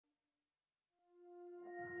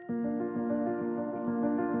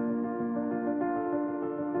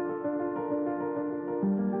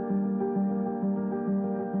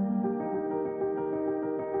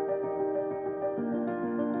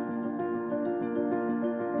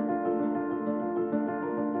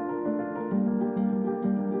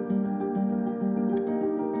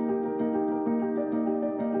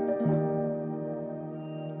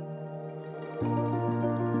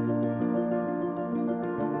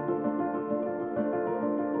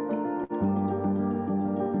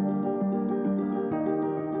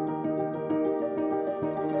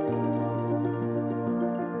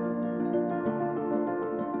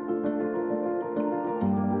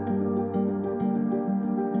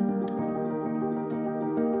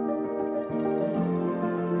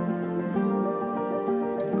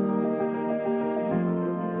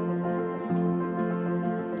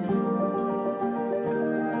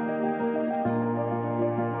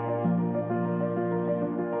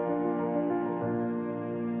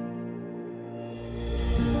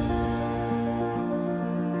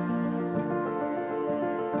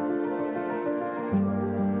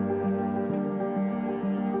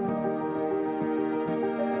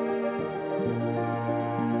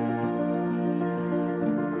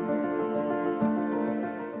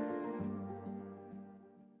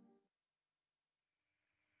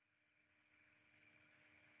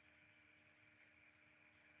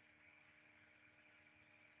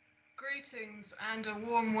Greetings and a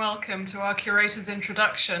warm welcome to our curator's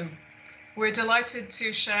introduction. We're delighted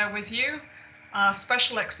to share with you our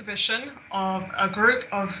special exhibition of a group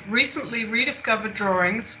of recently rediscovered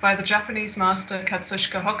drawings by the Japanese master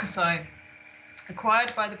Katsushika Hokusai,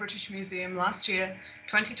 acquired by the British Museum last year,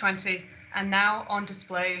 2020, and now on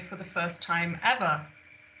display for the first time ever.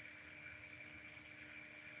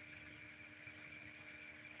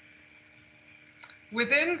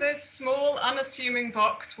 Within this small, unassuming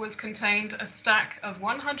box was contained a stack of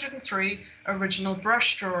 103 original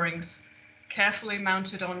brush drawings, carefully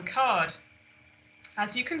mounted on card.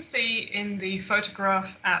 As you can see in the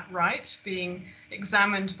photograph at right, being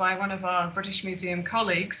examined by one of our British Museum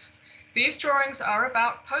colleagues, these drawings are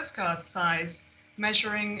about postcard size,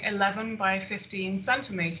 measuring 11 by 15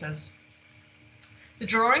 centimeters. The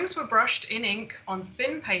drawings were brushed in ink on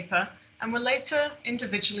thin paper and were later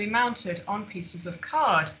individually mounted on pieces of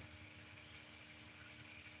card.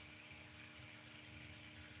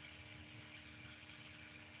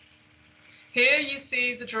 Here you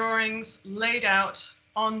see the drawings laid out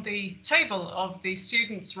on the table of the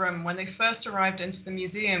students' room when they first arrived into the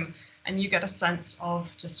museum, and you get a sense of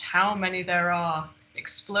just how many there are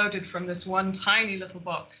exploded from this one tiny little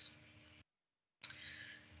box.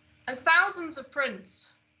 And thousands of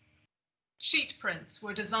prints, sheet prints,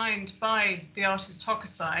 were designed by the artist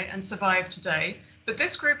Hokusai and survive today, but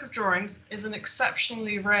this group of drawings is an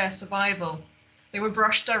exceptionally rare survival. They were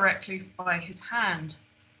brushed directly by his hand.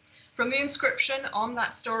 From the inscription on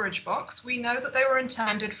that storage box, we know that they were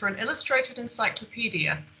intended for an illustrated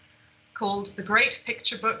encyclopedia called The Great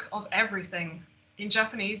Picture Book of Everything, in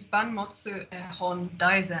Japanese, Banmotsu Ehon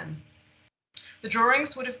Daizen. The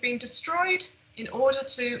drawings would have been destroyed in order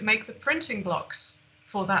to make the printing blocks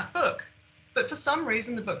for that book. But for some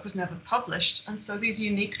reason, the book was never published, and so these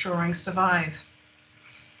unique drawings survive.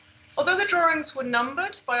 Although the drawings were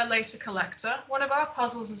numbered by a later collector, one of our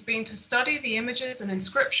puzzles has been to study the images and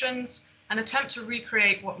inscriptions and attempt to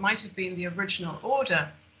recreate what might have been the original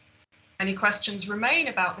order. Many questions remain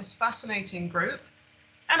about this fascinating group,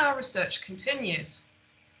 and our research continues.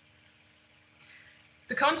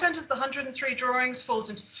 The content of the 103 drawings falls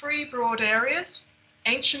into three broad areas: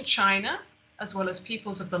 ancient China, as well as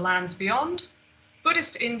peoples of the lands beyond,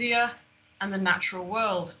 Buddhist India, and the natural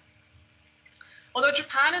world. Although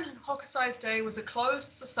Japan in Hokusai's day was a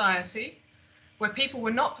closed society where people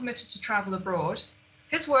were not permitted to travel abroad,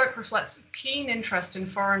 his work reflects a keen interest in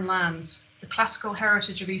foreign lands, the classical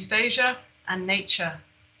heritage of East Asia, and nature.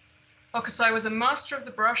 Hokusai was a master of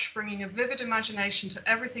the brush, bringing a vivid imagination to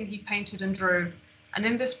everything he painted and drew, and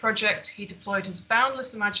in this project he deployed his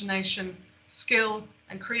boundless imagination, skill,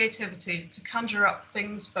 and creativity to conjure up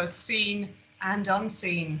things both seen and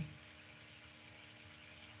unseen.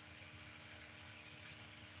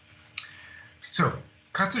 So,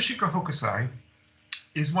 Katsushika Hokusai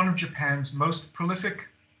is one of Japan's most prolific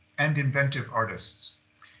and inventive artists.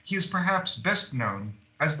 He is perhaps best known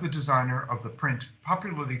as the designer of the print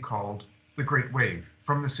popularly called The Great Wave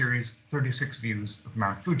from the series 36 Views of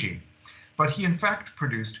Mount Fuji, but he in fact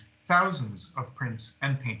produced thousands of prints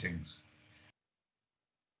and paintings.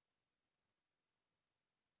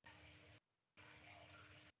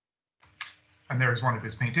 And there's one of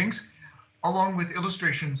his paintings, along with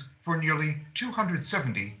illustrations for nearly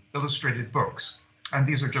 270 illustrated books. And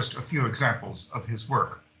these are just a few examples of his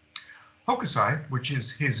work. Hokusai, which is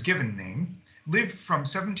his given name, lived from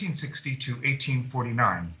 1760 to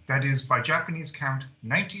 1849, that is, by Japanese count,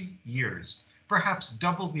 90 years, perhaps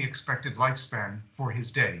double the expected lifespan for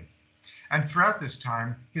his day. And throughout this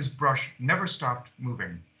time, his brush never stopped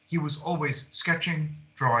moving. He was always sketching,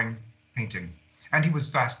 drawing, painting, and he was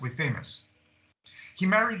vastly famous. He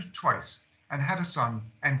married twice and had a son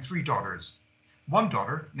and three daughters. One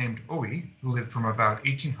daughter, named Oi, who lived from about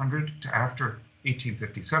 1800 to after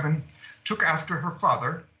 1857, took after her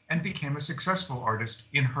father and became a successful artist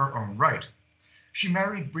in her own right. She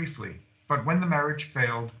married briefly, but when the marriage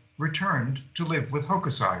failed, returned to live with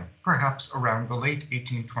Hokusai, perhaps around the late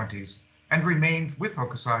 1820s, and remained with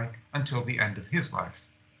Hokusai until the end of his life.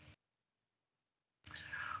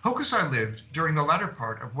 Hokusai lived during the latter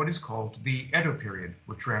part of what is called the Edo period,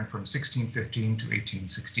 which ran from 1615 to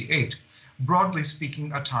 1868, broadly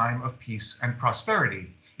speaking a time of peace and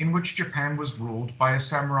prosperity, in which Japan was ruled by a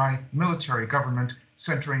samurai military government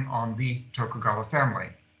centering on the Tokugawa family.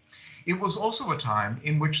 It was also a time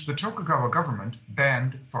in which the Tokugawa government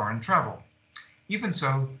banned foreign travel. Even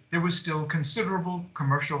so, there was still considerable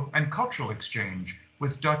commercial and cultural exchange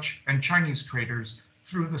with Dutch and Chinese traders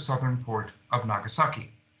through the southern port of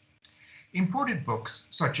Nagasaki. Imported books,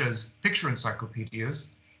 such as picture encyclopedias,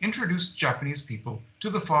 introduced Japanese people to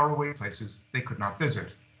the faraway places they could not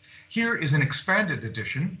visit. Here is an expanded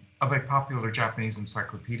edition of a popular Japanese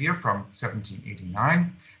encyclopedia from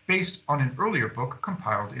 1789, based on an earlier book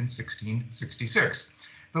compiled in 1666.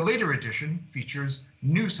 The later edition features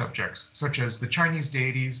new subjects, such as the Chinese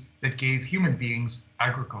deities that gave human beings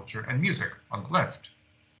agriculture and music on the left.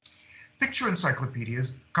 Picture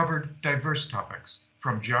encyclopedias covered diverse topics,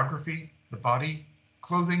 from geography, the body,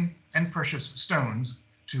 clothing, and precious stones,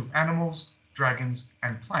 to animals, dragons,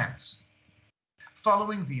 and plants.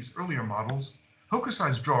 Following these earlier models,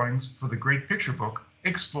 Hokusai's drawings for the Great Picture Book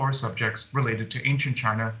explore subjects related to ancient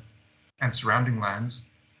China and surrounding lands,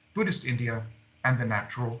 Buddhist India, and the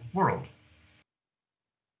natural world.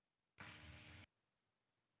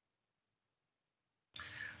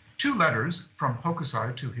 Two letters from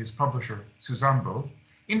Hokusai to his publisher, Suzanbo,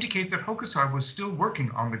 indicate that Hokusai was still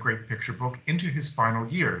working on the Great Picture Book into his final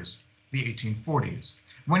years, the 1840s,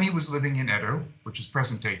 when he was living in Edo, which is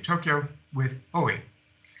present-day Tokyo, with Oi.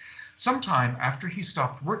 Sometime after he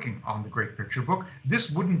stopped working on the Great Picture Book, this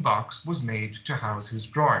wooden box was made to house his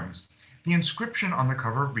drawings. The inscription on the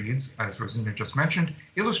cover reads, as Rosina just mentioned,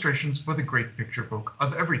 Illustrations for the Great Picture Book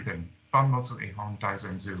of Everything, Banmotsu Eihon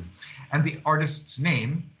Daizenzu, and the artist's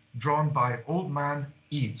name, drawn by Old Man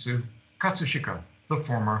Iitsu Katsushika, the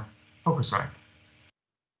former Hokusai.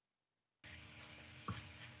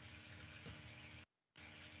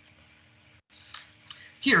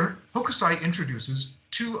 Here, Hokusai introduces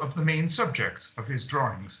two of the main subjects of his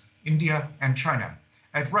drawings, India and China.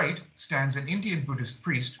 At right stands an Indian Buddhist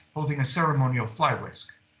priest holding a ceremonial fly whisk.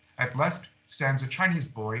 At left stands a Chinese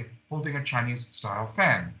boy holding a Chinese-style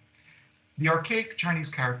fan. The archaic Chinese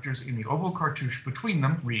characters in the oval cartouche between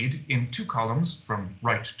them read, in two columns from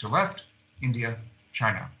right to left, India,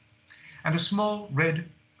 China. And a small red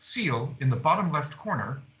seal in the bottom left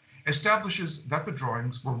corner establishes that the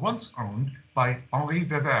drawings were once owned by Henri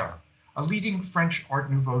Weber, a leading French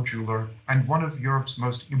Art Nouveau jeweler and one of Europe's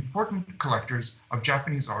most important collectors of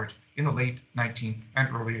Japanese art in the late 19th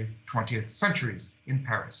and early 20th centuries in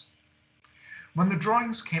Paris. When the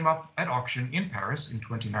drawings came up at auction in Paris in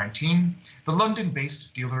 2019, the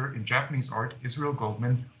London-based dealer in Japanese art, Israel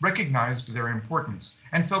Goldman, recognized their importance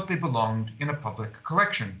and felt they belonged in a public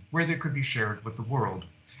collection where they could be shared with the world,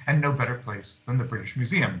 and no better place than the British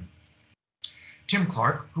Museum. Tim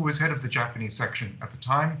Clark, who was head of the Japanese section at the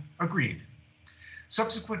time, agreed.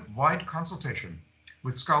 Subsequent wide consultation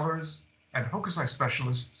with scholars and Hokusai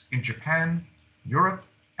specialists in Japan, Europe,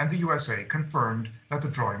 and the USA confirmed that the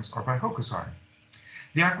drawings are by Hokusai.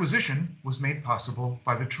 The acquisition was made possible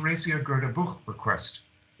by the Theresia Gerda Buch bequest,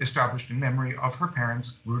 established in memory of her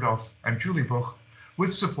parents, Rudolf and Julie Buch,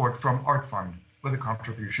 with support from Art Fund, with a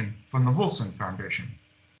contribution from the Wilson Foundation.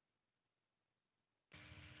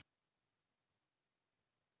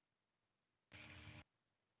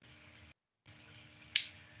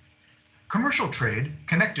 Commercial trade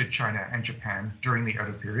connected China and Japan during the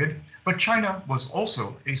Edo period, but China was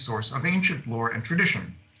also a source of ancient lore and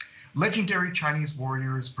tradition. Legendary Chinese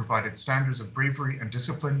warriors provided standards of bravery and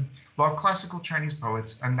discipline, while classical Chinese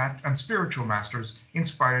poets and spiritual masters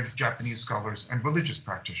inspired Japanese scholars and religious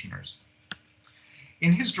practitioners.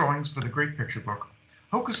 In his drawings for the Great Picture Book,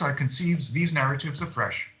 Hokusai conceives these narratives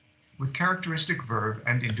afresh, with characteristic verve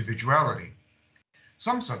and individuality.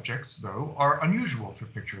 Some subjects, though, are unusual for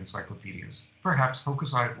picture encyclopedias. Perhaps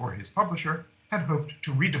Hokusai or his publisher had hoped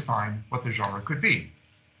to redefine what the genre could be.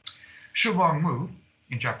 Shuwang-mu,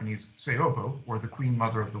 in Japanese Seobo, or the Queen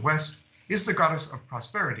Mother of the West, is the goddess of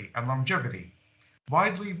prosperity and longevity.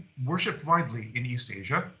 Worshipped widely in East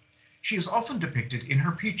Asia, she is often depicted in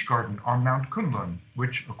her peach garden on Mount Kunlun,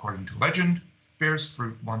 which, according to legend, bears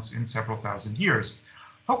fruit once in several thousand years.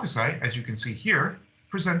 Hokusai, as you can see here,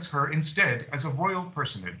 presents her instead as a royal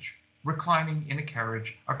personage, reclining in a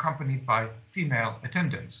carriage accompanied by female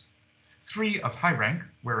attendants, 3 of high rank,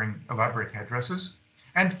 wearing elaborate headdresses,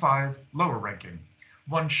 and 5 lower ranking.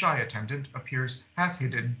 One shy attendant appears half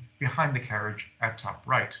hidden behind the carriage at top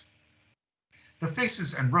right. The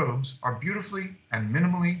faces and robes are beautifully and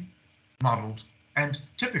minimally modeled, and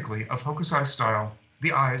typically of Hokusai style,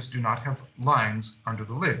 the eyes do not have lines under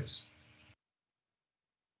the lids.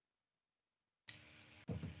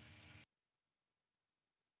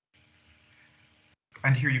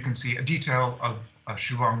 And here you can see a detail of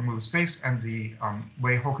Shuwang-mu's face and the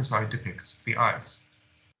way Hokusai depicts the eyes.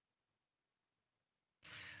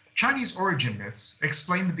 Chinese origin myths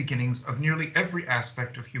explain the beginnings of nearly every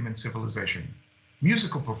aspect of human civilization.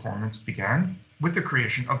 Musical performance began with the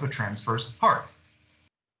creation of the transverse harp.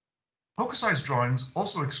 Hokusai's drawings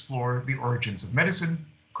also explore the origins of medicine,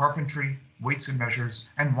 carpentry, weights and measures,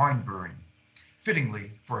 and wine brewing.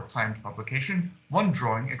 Fittingly, for a planned publication, one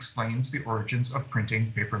drawing explains the origins of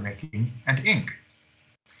printing, papermaking, and ink.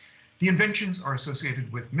 The inventions are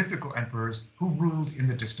associated with mythical emperors who ruled in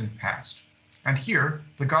the distant past. And here,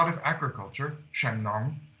 the god of agriculture,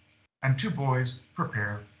 Shennong, and two boys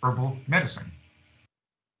prepare herbal medicine.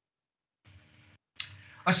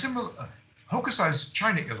 Hokusai's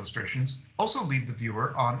China illustrations also lead the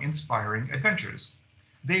viewer on inspiring adventures.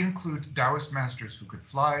 They include Taoist masters who could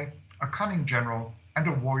fly, a cunning general, and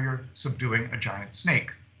a warrior subduing a giant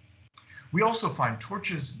snake. We also find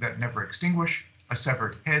torches that never extinguish, a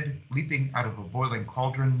severed head leaping out of a boiling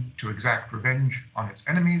cauldron to exact revenge on its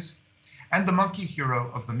enemies, and the monkey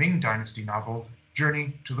hero of the Ming Dynasty novel,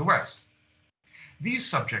 Journey to the West. These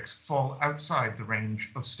subjects fall outside the range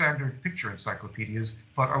of standard picture encyclopedias,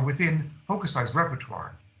 but are within Hokusai's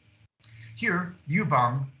repertoire. Here, Liu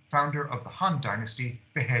Bang, founder of the Han Dynasty,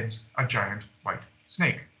 beheads a giant white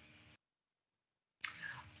snake.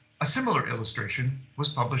 A similar illustration was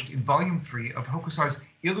published in Volume 3 of Hokusai's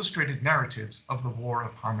Illustrated Narratives of the War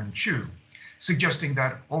of Han and Shu, suggesting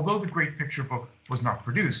that although the great picture book was not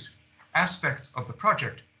produced, aspects of the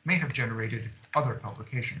project may have generated other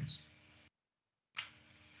publications.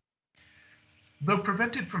 Though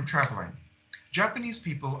prevented from traveling, Japanese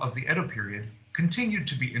people of the Edo period continued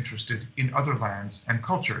to be interested in other lands and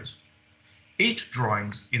cultures. 8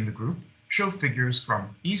 drawings in the group show figures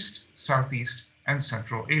from East, Southeast, and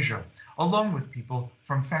Central Asia, along with people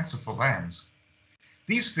from fanciful lands.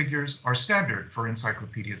 These figures are standard for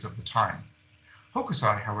encyclopedias of the time.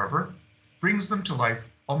 Hokusai, however, brings them to life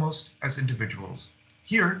almost as individuals.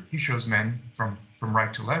 Here, he shows men from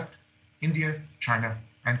right to left, India, China,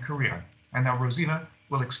 and Korea. And now Rosina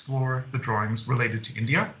will explore the drawings related to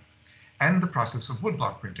India and the process of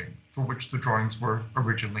woodblock printing, for which the drawings were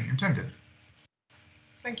originally intended.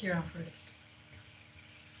 Thank you, Alfred.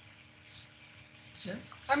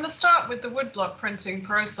 Yes. I'm going to start with the woodblock printing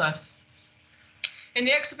process. In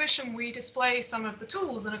the exhibition, we display some of the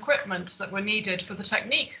tools and equipment that were needed for the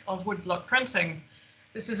technique of woodblock printing.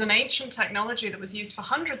 This is an ancient technology that was used for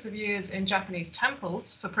hundreds of years in Japanese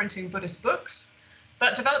temples for printing Buddhist books,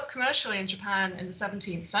 but developed commercially in Japan in the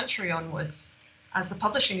 17th century onwards, as the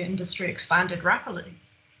publishing industry expanded rapidly.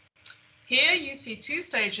 Here you see 2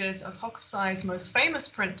 stages of Hokusai's most famous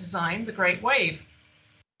print design, the Great Wave.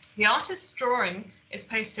 The artist's drawing is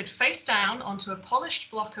pasted face down onto a polished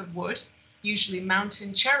block of wood, usually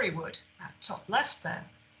mountain cherry wood, at top left there.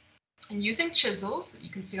 And using chisels that you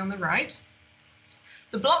can see on the right,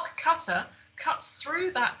 the block cutter cuts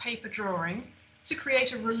through that paper drawing to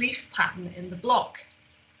create a relief pattern in the block.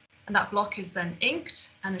 And that block is then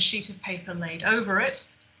inked and a sheet of paper laid over it,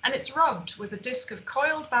 and it's rubbed with a disc of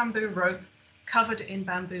coiled bamboo rope covered in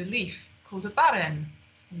bamboo leaf called a baren,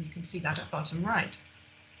 and you can see that at bottom right.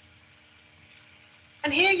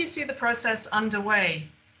 And here you see the process underway,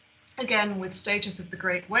 again with stages of the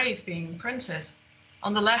Great Wave being printed.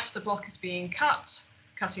 On the left, the block is being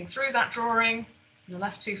cutting through that drawing, in the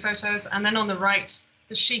left 2 photos, and then on the right,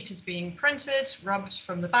 the sheet is being printed, rubbed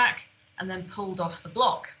from the back, and then pulled off the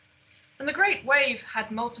block. And the Great Wave had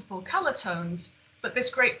multiple color tones, but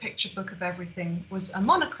this great picture book of everything was a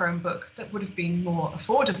monochrome book that would have been more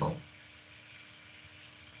affordable.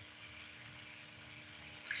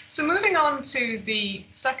 So moving on to the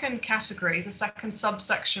second category, the second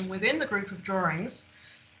subsection within the group of drawings,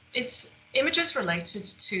 it's images related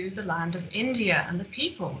to the land of India and the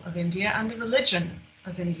people of India and the religion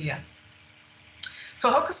of India.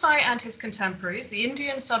 For Hokusai and his contemporaries, the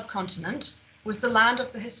Indian subcontinent was the land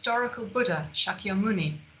of the historical Buddha,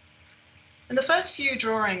 Shakyamuni. And the first few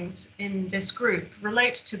drawings in this group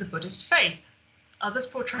relate to the Buddhist faith. Others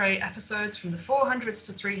portray episodes from the 400s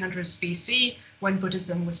to 300s BC, when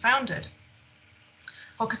Buddhism was founded.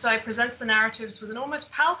 Hokusai presents the narratives with an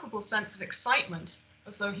almost palpable sense of excitement,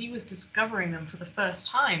 as though he was discovering them for the first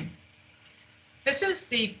time. This is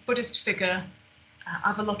the Buddhist figure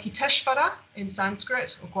Avalokiteshvara in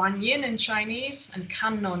Sanskrit, or Guanyin in Chinese, and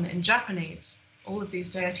Kannon in Japanese. All of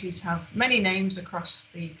these deities have many names across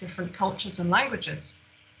the different cultures and languages.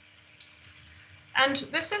 And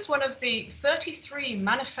this is one of the 33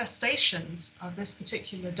 manifestations of this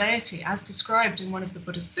particular deity, as described in one of the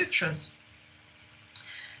Buddhist sutras.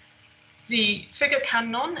 The figure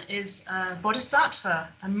Kannon is a bodhisattva,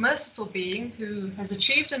 a merciful being who has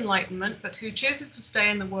achieved enlightenment, but who chooses to stay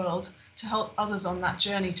in the world to help others on that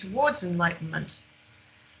journey towards enlightenment.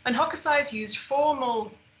 And Hokusai has used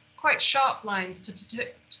formal, quite sharp lines to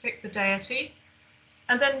depict the deity,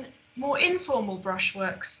 and then more informal brush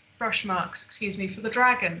marks, for the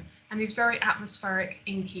dragon, and these very atmospheric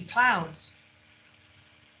inky clouds.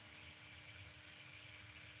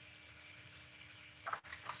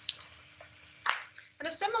 And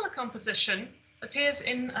a similar composition appears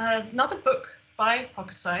in another book by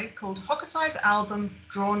Hokusai called Hokusai's Album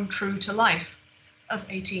Drawn True to Life of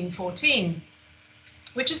 1814,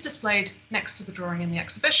 which is displayed next to the drawing in the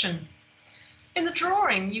exhibition. In the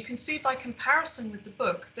drawing, you can see by comparison with the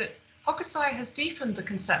book that Hokusai has deepened the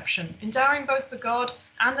conception, endowing both the god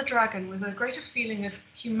and the dragon with a greater feeling of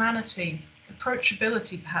humanity,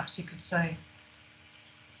 approachability, perhaps you could say.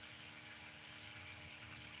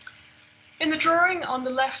 In the drawing on the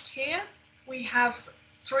left here, we have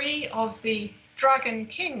three of the dragon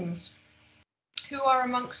kings who are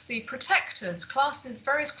amongst the protectors,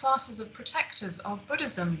 various classes of protectors of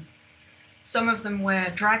Buddhism. Some of them wear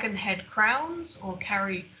dragon head crowns or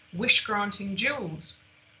carry wish-granting jewels.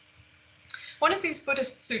 One of these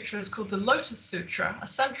Buddhist sutras, called the Lotus Sutra, a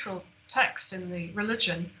central text in the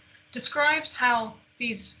religion, describes how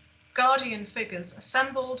these guardian figures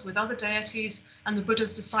assembled with other deities and the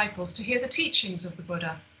Buddha's disciples to hear the teachings of the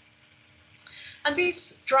Buddha. And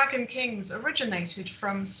these dragon kings originated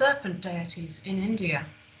from serpent deities in India.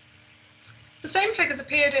 The same figures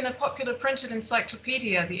appeared in a popular printed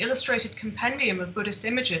encyclopedia, the Illustrated Compendium of Buddhist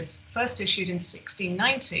Images, first issued in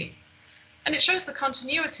 1690. And it shows the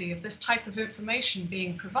continuity of this type of information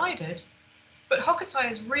being provided, but Hokusai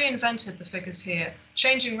has reinvented the figures here,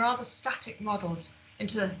 changing rather static models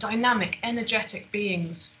into dynamic, energetic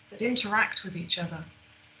beings that interact with each other.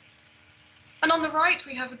 And on the right,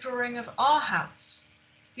 we have a drawing of arhats.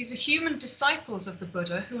 These are human disciples of the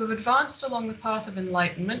Buddha who have advanced along the path of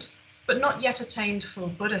enlightenment, but not yet attained full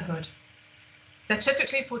Buddhahood. They're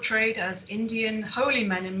typically portrayed as Indian holy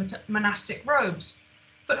men in monastic robes,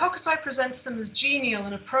 but Hokusai presents them as genial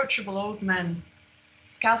and approachable old men,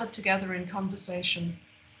 gathered together in conversation.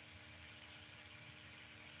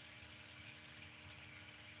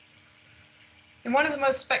 In one of the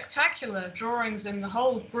most spectacular drawings in the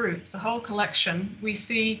whole group, the whole collection, we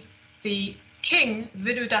see the king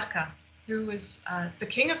Viduddhaka, who was the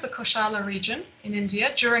king of the Koshala region in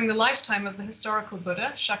India during the lifetime of the historical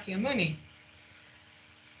Buddha, Shakyamuni.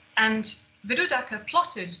 And Viduddhaka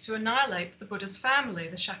plotted to annihilate the Buddha's family,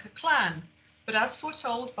 the Shaka clan, but as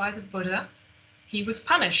foretold by the Buddha, he was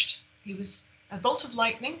punished. A bolt of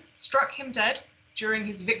lightning struck him dead during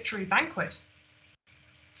his victory banquet.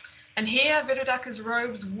 And here Viduddhaka's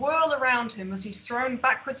robes whirl around him as he's thrown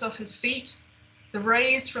backwards off his feet. The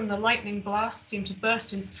rays from the lightning blast seem to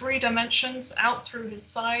burst in 3 dimensions, out through his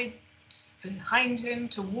sides, behind him,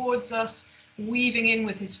 towards us, weaving in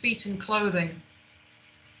with his feet and clothing.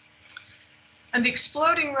 And the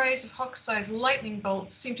exploding rays of Hokusai's lightning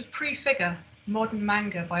bolts seem to prefigure modern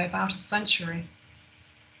manga by about a century.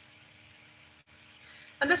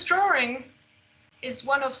 And this drawing is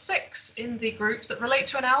one of 6 in the group that relate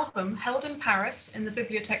to an album held in Paris in the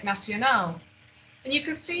Bibliothèque Nationale. And you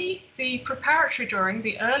can see the preparatory drawing,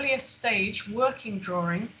 the earliest stage working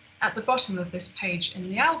drawing, at the bottom of this page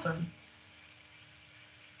in the album.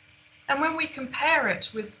 And when we compare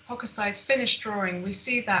it with Hokusai's finished drawing, we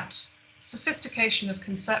see that sophistication of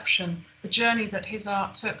conception, the journey that his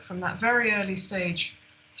art took from that very early stage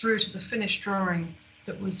through to the finished drawing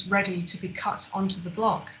that was ready to be cut onto the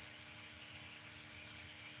block.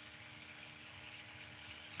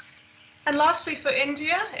 And lastly, for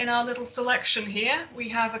India, in our little selection here, we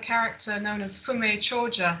have a character known as Fume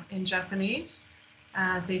Choja in Japanese,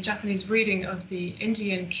 the Japanese reading of the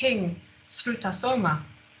Indian king Srutasoma.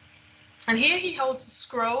 And here he holds a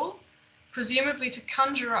scroll, presumably to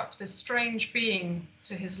conjure up this strange being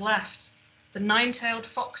to his left, the 9-tailed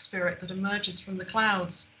fox spirit that emerges from the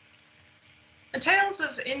clouds. And tales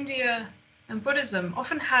of India and Buddhism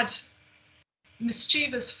often had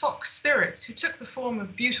mischievous fox spirits who took the form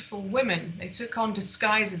of beautiful women. They took on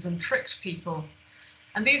disguises and tricked people.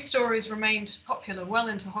 And these stories remained popular well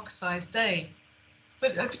into Hokusai's day.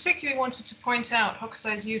 But I particularly wanted to point out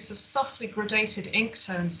Hokusai's use of softly gradated ink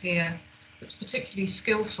tones here. It's particularly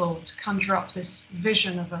skillful to conjure up this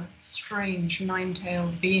vision of a strange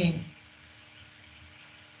 9-tailed being.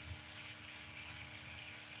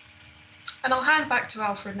 And I'll hand back to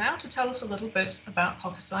Alfred now to tell us a little bit about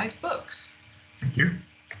Hokusai's books. Thank you.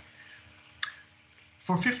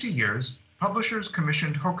 For 50 years, publishers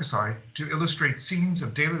commissioned Hokusai to illustrate scenes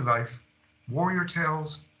of daily life, warrior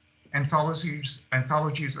tales, anthologies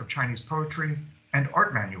of Chinese poetry, and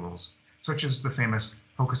art manuals, such as the famous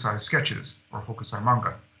Hokusai sketches, or Hokusai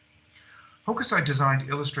manga. Hokusai designed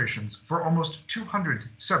illustrations for almost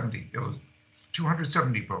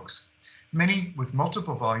 270 books, many with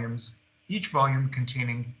multiple volumes, each volume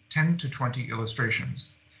containing 10 to 20 illustrations.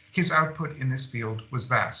 His output in this field was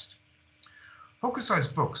vast. Hokusai's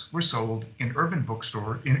books were sold in urban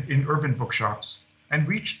bookshops and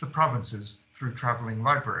reached the provinces through traveling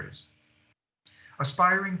libraries.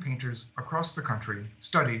 Aspiring painters across the country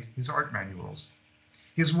studied his art manuals.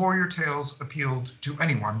 His warrior tales appealed to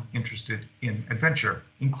anyone interested in adventure,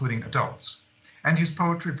 including adults, and his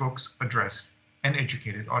poetry books addressed an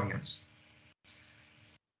educated audience.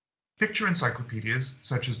 Picture encyclopedias,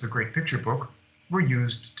 such as the Great Picture Book, were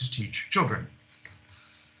used to teach children.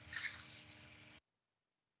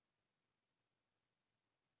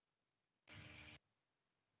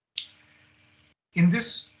 In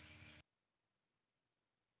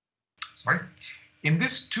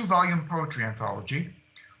this two-volume poetry anthology,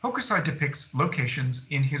 Hokusai depicts locations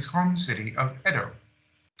in his home city of Edo.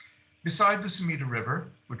 Beside the Sumida River,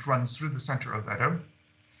 which runs through the center of Edo,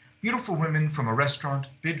 beautiful women from a restaurant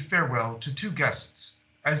bid farewell to two guests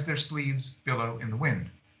as their sleeves billow in the wind.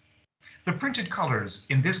 The printed colors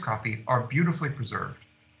in this copy are beautifully preserved.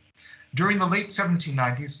 During the late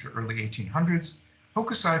 1790s to early 1800s,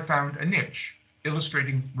 Hokusai found a niche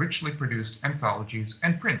illustrating richly produced anthologies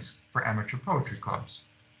and prints for amateur poetry clubs.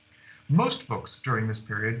 Most books during this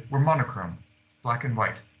period were monochrome, black and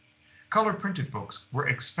white. Color printed books were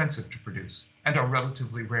expensive to produce and are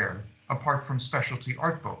relatively rare, apart from specialty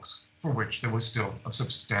art books, for which there was still a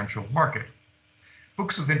substantial market.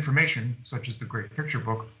 Books of information, such as the Great Picture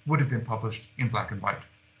Book, would have been published in black and white.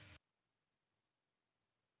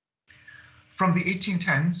 From the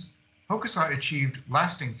 1810s, Hokusai achieved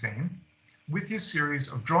lasting fame with his series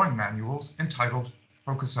of drawing manuals entitled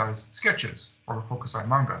Hokusai's Sketches, or Hokusai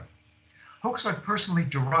manga. Hokusai personally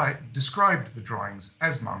described the drawings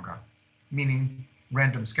as manga, meaning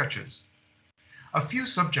random sketches. A few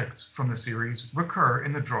subjects from the series recur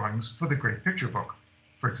in the drawings for the Great Picture Book.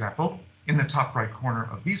 For example, in the top right corner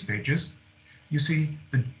of these pages, you see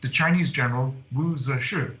the Chinese general Wu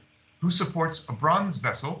Zishu, who supports a bronze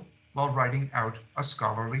vessel while writing out a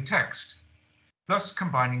scholarly text, thus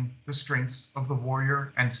combining the strengths of the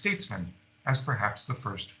warrior and statesman as perhaps the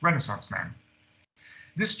first Renaissance man.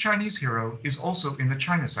 This Chinese hero is also in the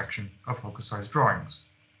China section of Hokusai's drawings.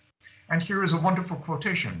 And here is a wonderful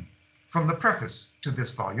quotation from the preface to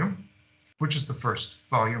this volume, which is the first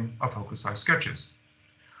volume of Hokusai sketches.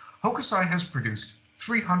 Hokusai has produced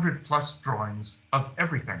 300 plus drawings of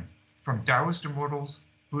everything from Taoist immortals,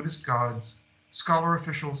 Buddhist gods, scholar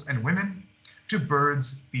officials and women, to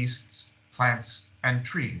birds, beasts, plants, and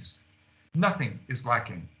trees. Nothing is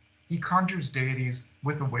lacking. He conjures deities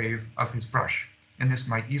with a wave of his brush, and this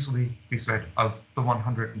might easily be said of the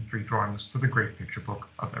 103 drawings for the Great Picture Book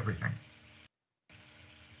of everything.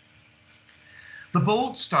 The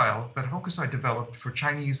bold style that Hokusai developed for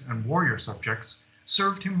Chinese and warrior subjects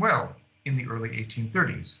served him well in the early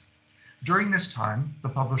 1830s. During this time, the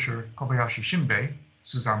publisher Kobayashi Shimbun,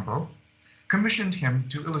 Suzambo, commissioned him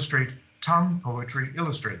to illustrate Tang Poetry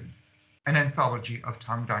Illustrated, an anthology of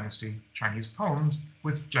Tang Dynasty Chinese poems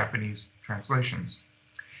with Japanese translations.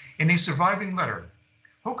 In a surviving letter,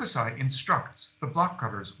 Hokusai instructs the block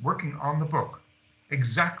cutters working on the book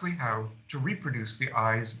exactly how to reproduce the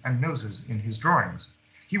eyes and noses in his drawings.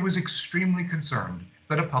 He was extremely concerned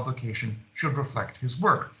that a publication should reflect his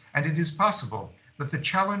work, and it is possible that the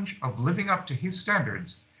challenge of living up to his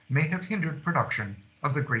standards may have hindered production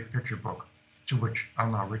of the Great Picture Book, to which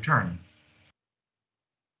I'll now return.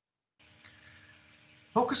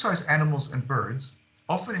 Hokusai's animals and birds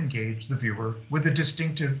often engage the viewer with a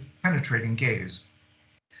distinctive, penetrating gaze.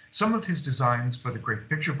 Some of his designs for the Great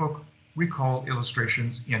Picture Book recall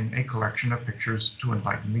illustrations in A Collection of Pictures to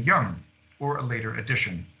Enlighten the Young, or a later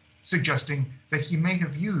edition, suggesting that he may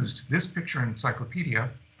have used this picture encyclopedia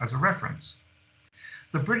as a reference.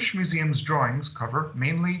 The British Museum's drawings cover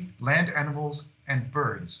mainly land animals and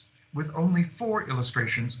birds, with only 4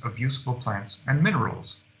 illustrations of useful plants and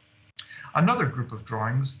minerals. Another group of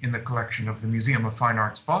drawings in the collection of the Museum of Fine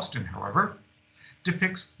Arts, Boston, however,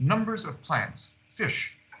 depicts numbers of plants,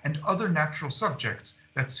 fish, and other natural subjects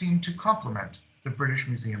that seem to complement the British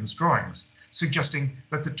Museum's drawings, suggesting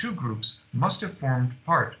that the two groups must have formed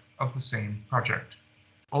part of the same project,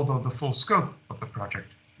 although the full scope of the project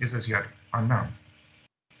is as yet unknown.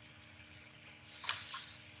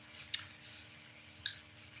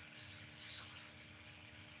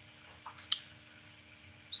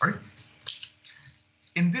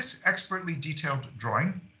 In this expertly detailed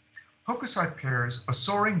drawing, Hokusai pairs a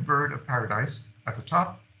soaring bird of paradise at the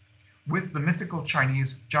top with the mythical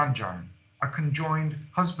Chinese Jianjiang, a conjoined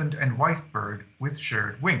husband and wife bird with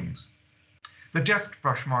shared wings. The deft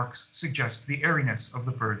brush marks suggest the airiness of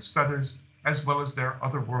the bird's feathers, as well as their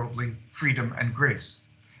otherworldly freedom and grace.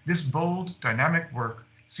 This bold, dynamic work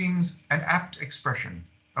seems an apt expression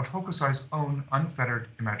of Hokusai's own unfettered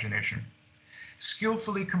imagination.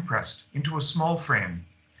 Skillfully compressed into a small frame,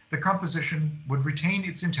 the composition would retain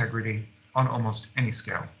its integrity on almost any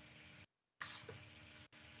scale.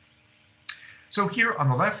 So here on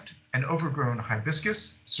the left, an overgrown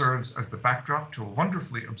hibiscus serves as the backdrop to a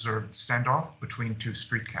wonderfully observed standoff between two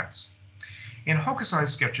street cats. In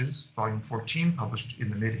Hokusai's sketches, volume 14, published in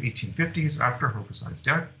the mid-1850s after Hokusai's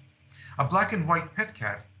death, a black and white pet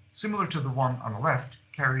cat, similar to the one on the left,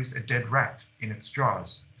 carries a dead rat in its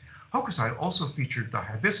jaws. Hokusai also featured the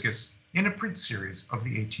hibiscus in a print series of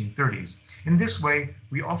the 1830s. In this way,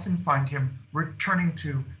 we often find him returning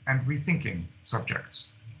to and rethinking subjects.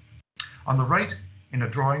 On the right, in a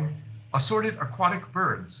drawing, assorted aquatic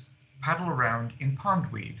birds paddle around in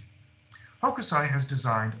pondweed. Hokusai has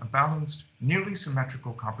designed a balanced, nearly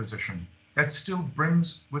symmetrical composition that still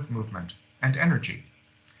brims with movement and energy.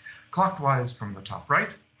 Clockwise from the top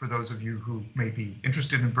right, for those of you who may be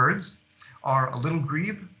interested in birds, are a little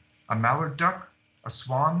grebe, a mallard duck, a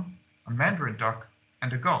swan, a mandarin duck,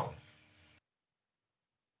 and a gull.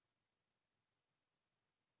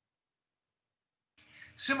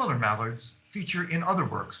 Similar mallards feature in other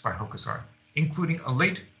works by Hokusai, including a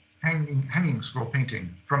late hanging scroll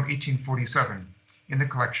painting from 1847 in the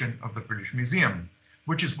collection of the British Museum,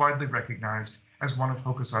 which is widely recognized as one of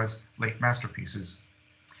Hokusai's late masterpieces,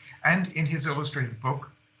 and in his illustrated book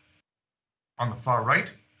on the far right,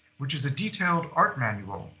 which is a detailed art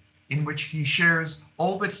manual in which he shares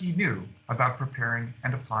all that he knew about preparing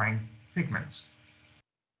and applying pigments.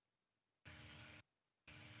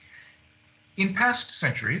 In past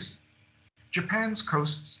centuries, Japan's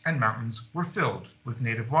coasts and mountains were filled with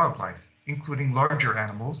native wildlife, including larger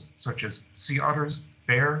animals such as sea otters,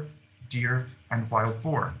 bear, deer, and wild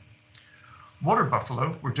boar. Water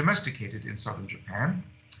buffalo were domesticated in southern Japan,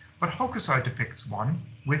 but Hokusai depicts one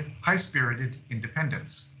with high-spirited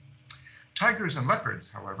independence. Tigers and leopards,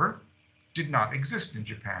 however, did not exist in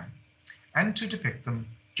Japan, and to depict them,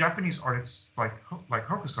 Japanese artists like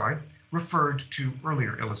Hokusai referred to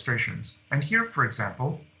earlier illustrations. And here, for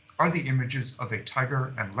example, are the images of a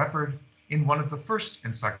tiger and leopard in one of the first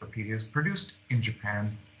encyclopedias produced in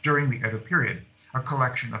Japan during the Edo period, a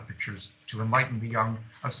collection of pictures to enlighten the young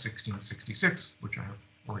of 1666, which I have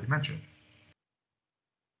already mentioned.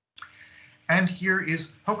 And here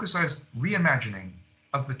is Hokusai's reimagining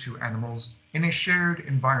of the two animals in a shared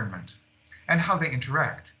environment and how they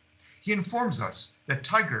interact. He informs us that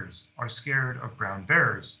tigers are scared of brown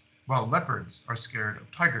bears, while leopards are scared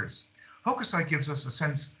of tigers. Hokusai gives us a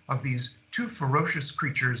sense of these two ferocious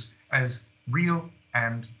creatures as real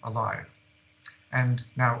and alive. And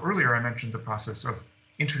now earlier I mentioned the process of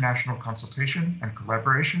international consultation and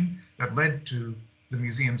collaboration that led to the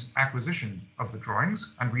museum's acquisition of the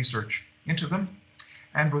drawings and research into them.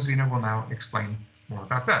 And Rosina will now explain more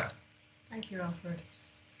about that. Thank you, Alfred.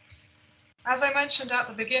 As I mentioned at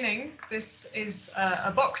the beginning, this is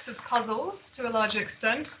a box of puzzles to a large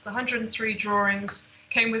extent. The 103 drawings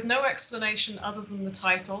came with no explanation other than the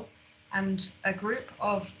title, and a group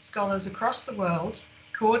of scholars across the world,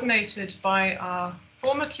 coordinated by our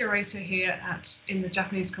former curator here in the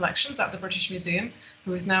Japanese collections at the British Museum,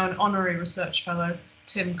 who is now an honorary research fellow,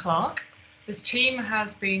 Tim Clark. This team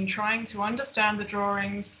has been trying to understand the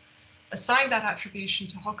drawings, assign that attribution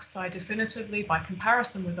to Hokusai definitively by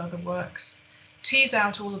comparison with other works, tease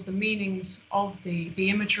out all of the meanings of the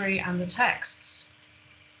imagery and the texts.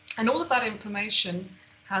 And all of that information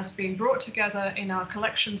has been brought together in our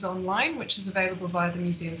collections online, which is available via the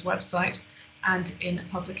museum's website, and in a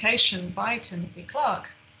publication by Timothy Clark.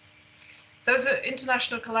 Those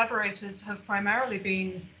international collaborators have primarily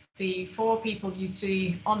been the four people you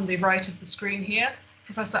see on the right of the screen here.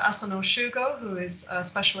 Professor Asano Shugo, who is a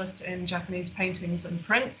specialist in Japanese paintings and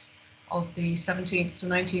prints of the 17th to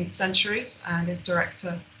 19th centuries and is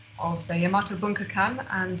director of the Yamato Bunkakan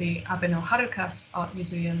and the Abe no Harukas Art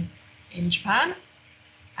Museum in Japan.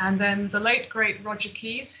 And then the late, great Roger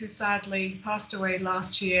Keyes, who sadly passed away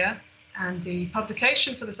last year, and the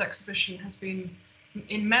publication for this exhibition has been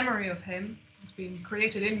in memory of him, has been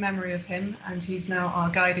created in memory of him, and he's now our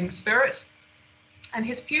guiding spirit. And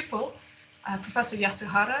his pupil, Professor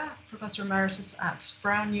Yasuhara, Professor Emeritus at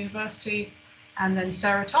Brown University, and then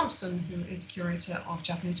Sarah Thompson, who is Curator of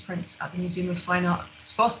Japanese Prints at the Museum of Fine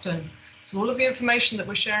Arts, Boston. So all of the information that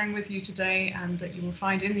we're sharing with you today and that you will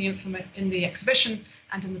find in the exhibition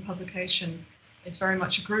and in the publication is very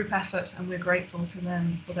much a group effort, and we're grateful to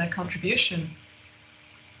them for their contribution.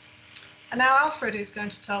 And now Alfred is going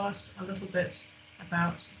to tell us a little bit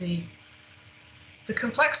about the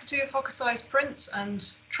complexity of Hokusai's prints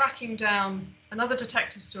and tracking down another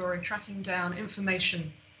detective story, tracking down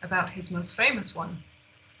information about his most famous one.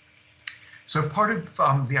 So part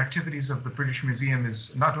of the activities of the British Museum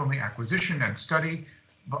is not only acquisition and study,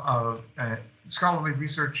 scholarly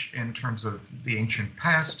research in terms of the ancient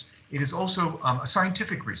past, it is also a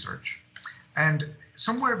scientific research. And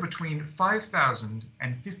somewhere between 5,000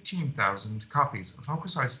 and 15,000 copies of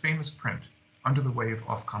Hokusai's famous print, Under the Wave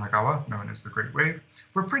off Kanagawa, known as the Great Wave,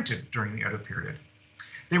 were printed during the Edo period.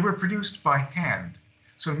 They were produced by hand,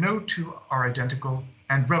 so no two are identical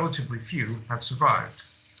and relatively few have survived.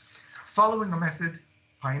 Following a method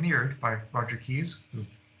pioneered by Roger Keyes, who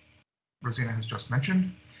Rosina has just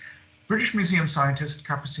mentioned, British Museum scientist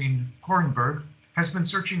Capucine Korenberg has been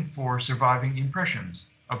searching for surviving impressions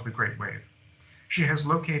of the Great Wave. She has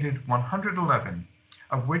located 111,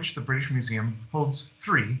 of which the British Museum holds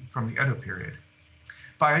 3 from the Edo period.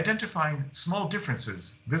 By identifying small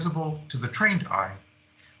differences visible to the trained eye,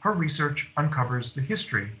 her research uncovers the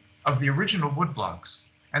history of the original woodblocks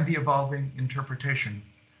and the evolving interpretation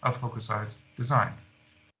of Hokusai's design.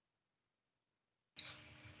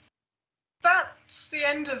 That's the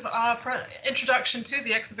end of our introduction to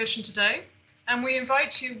the exhibition today, and we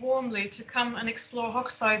invite you warmly to come and explore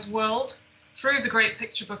Hokusai's world through the Great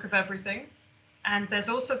Picture Book of Everything. And there's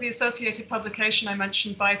also the associated publication I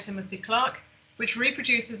mentioned by Timothy Clark, which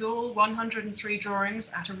reproduces all 103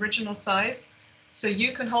 drawings at original size, so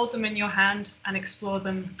you can hold them in your hand and explore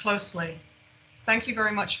them closely. Thank you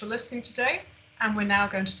very much for listening today, and we're now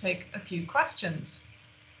going to take a few questions.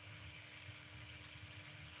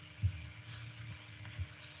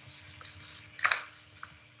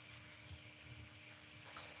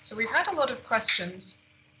 So we've had a lot of questions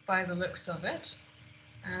by the looks of it,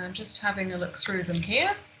 and I'm just having a look through them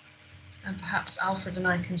here, and perhaps Alfred and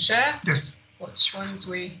I can share which ones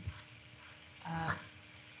we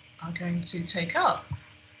are going to take up.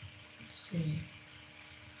 Let's see.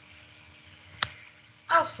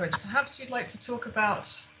 Alfred, perhaps you'd like to talk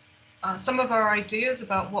about some of our ideas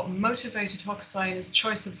about what motivated Hokusai in his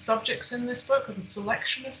choice of subjects in this book, or the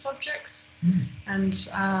selection of subjects. And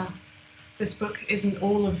this book isn't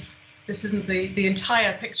the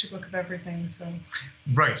entire picture book of everything, so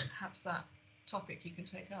perhaps that topic you can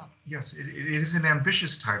take up. Yes, it is an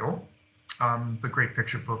ambitious title, the Great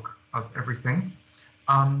Picture Book of Everything.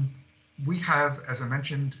 We have, as I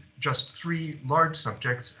mentioned, just 3 large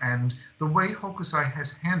subjects, and the way Hokusai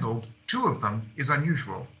has handled 2 of them is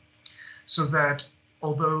unusual. So that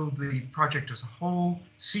although the project as a whole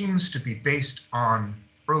seems to be based on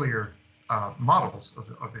earlier models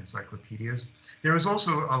of encyclopedias, there is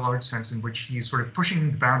also a large sense in which he's sort of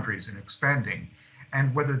pushing the boundaries and expanding.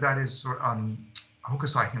 And whether that is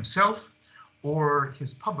Hokusai himself or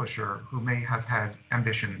his publisher, who may have had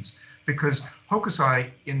ambitions, because Hokusai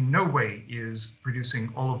in no way is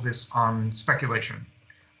producing all of this on speculation.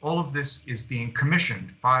 All of this is being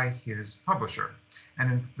commissioned by his publisher.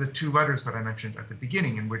 And in the 2 letters that I mentioned at the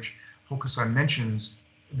beginning, in which Hokusai mentions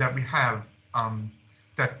that we have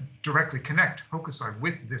that directly connect Hokusai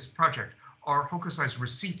with this project, are Hokusai's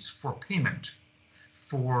receipts for payment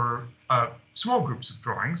for small groups of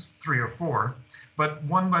drawings, 3 or 4, but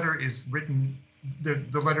one letter is written,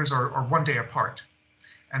 the letters are 1 day apart,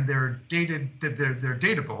 and they're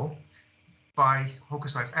datable by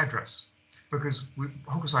Hokusai's address, because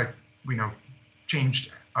Hokusai, we know,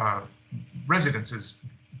 changed residences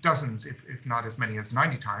dozens, if not as many as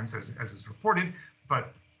 90 times as is reported,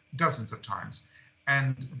 but dozens of times.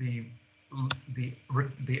 And the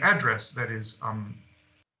address that is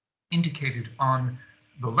indicated on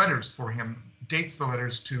the letters for him dates the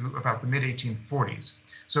letters to about the mid-1840s.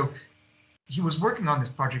 So he was working on this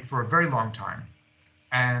project for a very long time,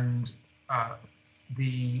 and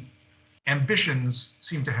the ambitions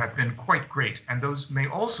seem to have been quite great, and those may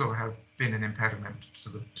also have been an impediment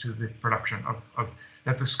to the production of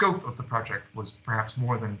that. The scope of the project was perhaps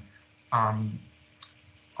more than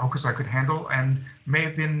Hokusai could handle, and may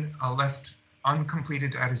have been left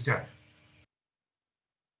uncompleted at his death.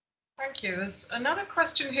 Thank you. There's another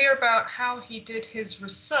question here about how he did his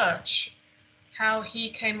research, how he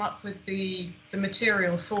came up with the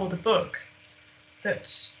material for the book. That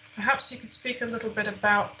perhaps you could speak a little bit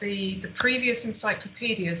about the previous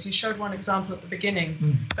encyclopedias. You showed one example at the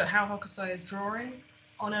beginning, but how Hokusai is drawing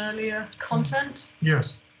on earlier content.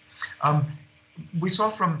 Yes. We saw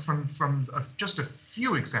from just a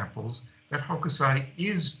few examples that Hokusai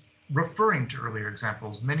is referring to earlier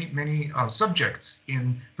examples, many subjects,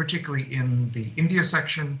 particularly in the India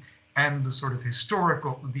section, and the sort of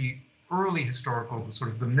the early historical,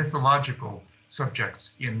 the mythological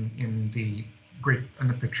subjects in the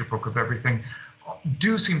Picture Book of Everything,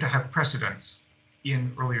 do seem to have precedence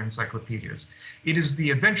in earlier encyclopedias. It is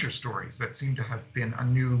the adventure stories that seem to have been a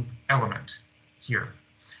new element here.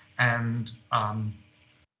 And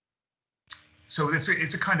so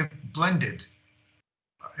it's a kind of blended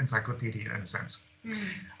encyclopedia in a sense.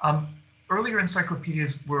 Earlier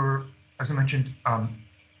encyclopedias were, as I mentioned,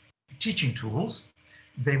 teaching tools.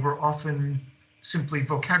 They were often simply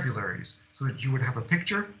vocabularies, so that you would have a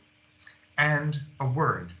picture and a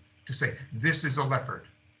word to say, this is a leopard,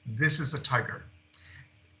 this is a tiger.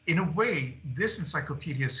 In a way, this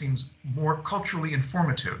encyclopedia seems more culturally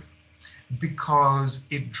informative because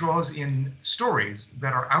it draws in stories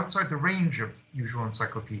that are outside the range of usual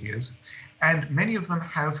encyclopedias, and many of them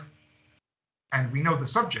have, and we know the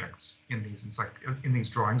subjects in these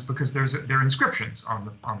drawings because there are inscriptions on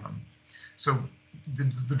them. So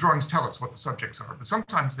the drawings tell us what the subjects are, but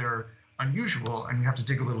sometimes they're unusual and you have to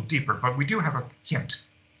dig a little deeper, but we do have a hint.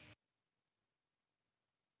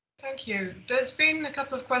 Thank you. There's been a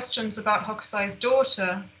couple of questions about Hokusai's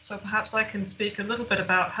daughter, so perhaps I can speak a little bit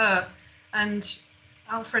about her. And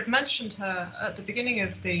Alfred mentioned her at the beginning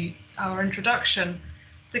of our introduction.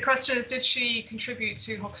 The question is, did she contribute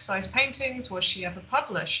to Hokusai's paintings? Was she ever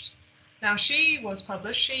published? Now, she was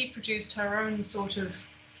published. She produced her own sort of,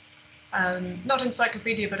 not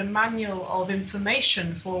encyclopedia, but a manual of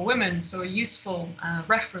information for women, so a useful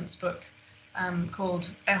reference book called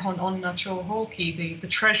Ehon Onna Chohoki, the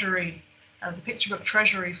treasury, the picture book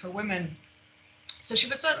treasury for women. So she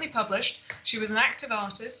was certainly published. She was an active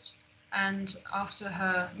artist, and after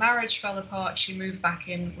her marriage fell apart, she moved back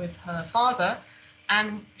in with her father,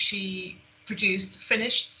 and she produced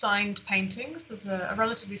finished signed paintings. There's a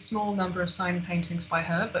relatively small number of signed paintings by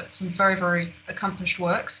her, but some very, very accomplished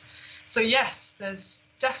works. So yes, there's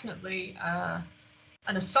definitely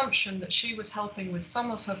an assumption that she was helping with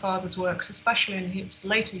some of her father's works, especially in his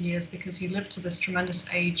later years, because he lived to this tremendous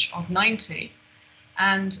age of 90.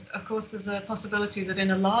 And of course, there's a possibility that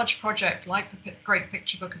in a large project like the Great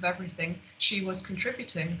Picture Book of Everything, she was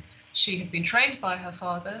contributing. She had been trained by her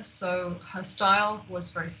father, so her style was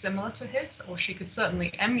very similar to his, or she could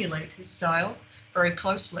certainly emulate his style very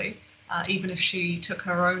closely, even if she took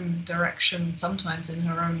her own direction sometimes in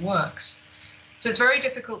her own works. So it's very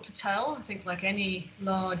difficult to tell. I think like any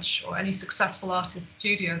large or any successful artist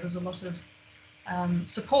studio, there's a lot of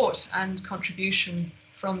support and contribution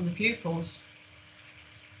from the pupils.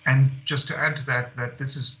 And just to add to that, that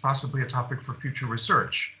this is possibly a topic for future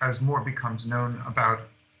research. As more becomes known about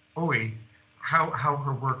Oi, how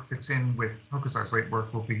her work fits in with Hokusai's late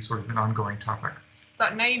work will be sort of an ongoing topic.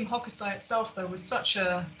 That name Hokusai itself, though, was such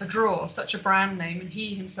a draw, such a brand name, and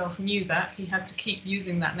he himself knew that. He had to keep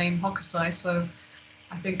using that name Hokusai, so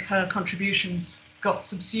I think her contributions got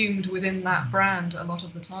subsumed within that brand a lot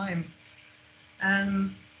of the time.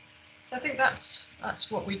 And I think that's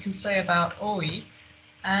what we can say about Oi.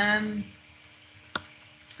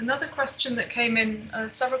 Another question that came in,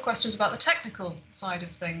 several questions about the technical side of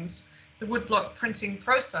things, the woodblock printing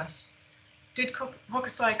process. Did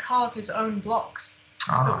Hokusai carve his own blocks?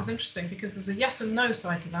 I thought it was interesting because there's a yes and no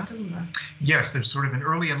side to that, isn't there? Yes, there's sort of an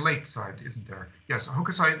early and late side, isn't there? Yes,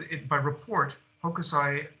 Hokusai, by report,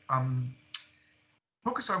 Hokusai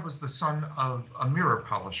was the son of a mirror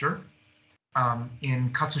polisher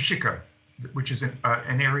in Katsushika, which is an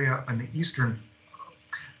area in the eastern.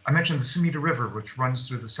 I mentioned the Sumida River, which runs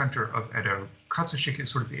through the center of Edo. Katsushika is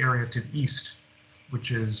sort of the area to the east, which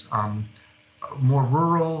is more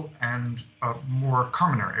rural and a more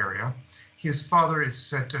commoner area. His father is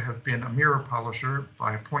said to have been a mirror polisher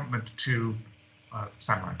by appointment to a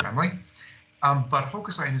samurai family. But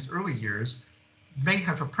Hokusai in his early years may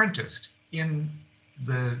have apprenticed in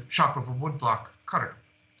the shop of a woodblock cutter.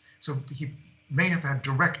 So he may have had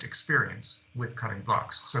direct experience with cutting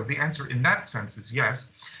blocks. So the answer in that sense is yes.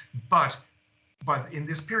 But in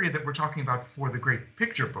this period that we're talking about for the Great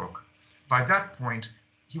Picture Book, by that point,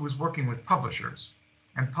 he was working with publishers,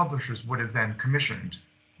 and publishers would have then commissioned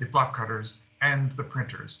the block cutters and the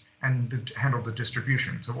printers and handled the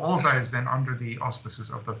distribution. So all of that is then under the auspices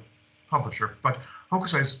of the publisher. But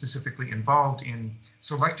Hokusai is specifically involved in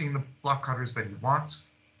selecting the block cutters that he wants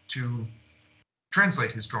to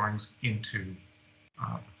translate his drawings into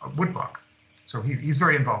a woodblock. So he's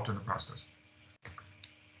very involved in the process.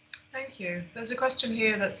 Thank you. There's a question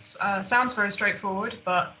here that sounds very straightforward,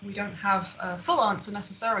 but we don't have a full answer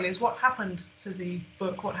necessarily, is what happened to the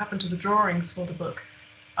book, what happened to the drawings for the book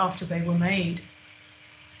after they were made?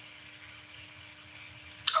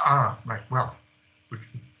 Right. Well,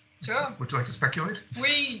 sure. Would you like to speculate?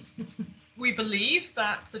 We believe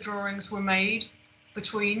that the drawings were made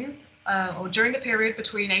between or during the period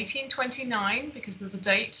between 1829, because there's a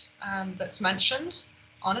date that's mentioned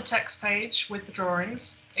on a text page with the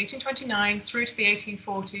drawings, 1829 through to the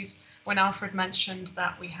 1840s, when Alfred mentioned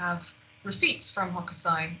that we have receipts from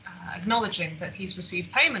Hokusai acknowledging that he's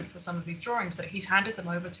received payment for some of these drawings, that he's handed them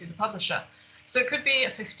over to the publisher. So it could be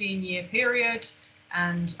a 15-year period,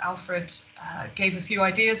 and Alfred gave a few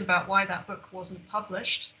ideas about why that book wasn't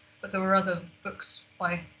published, but there were other books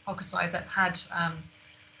by Hokusai that had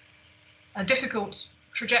a difficult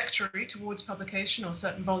trajectory towards publication, or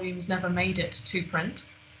certain volumes never made it to print.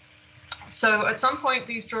 So at some point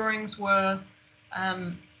these drawings were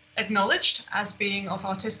acknowledged as being of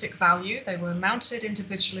artistic value. They were mounted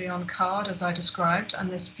individually on card, as I described, and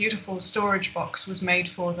this beautiful storage box was made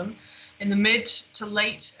for them in the mid to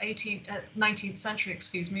late 19th century,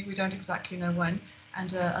 we don't exactly know when,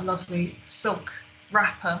 and a lovely silk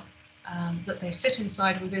wrapper that they sit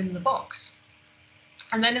inside within the box.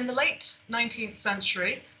 And then in the late 19th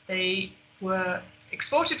century, they were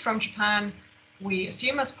exported from Japan, we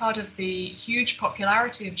assume as part of the huge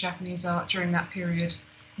popularity of Japanese art during that period,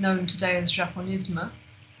 known today as Japonisme,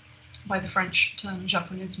 by the French term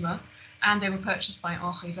Japonisme, and they were purchased by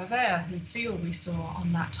Henri Weber, whose seal we saw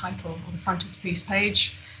on that title, on the frontispiece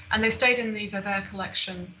page, and they stayed in the Weber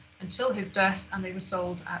collection until his death, and they were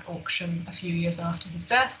sold at auction a few years after his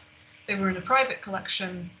death. They were in a private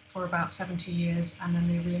collection for about 70 years, and then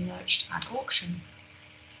they re-emerged at auction,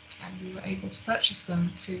 and we were able to purchase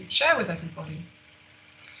them to share with everybody.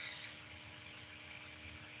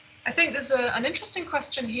 I think there's an interesting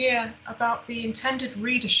question here about the intended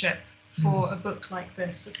readership for a book like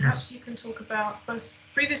this. So perhaps you can talk about both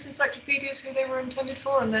previous encyclopedias, who they were intended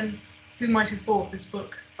for, and then who might have bought this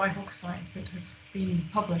book by Hokusai if it had been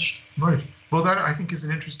published. Right. Well, that I think is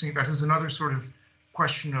that is another sort of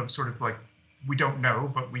question of sort of like, we don't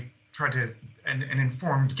know, but we try to, an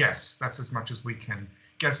informed guess. That's as much as we can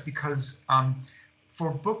guess, because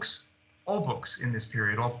for books, all books in this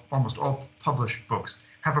period, almost all published books,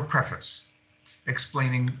 have a preface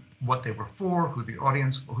explaining what they were for, who the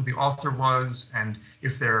author was, and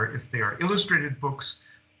if they are illustrated books,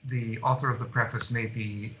 the author of the preface may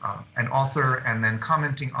be an author, and then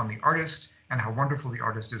commenting on the artist and how wonderful the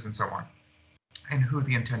artist is and so on, and who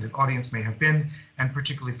the intended audience may have been. And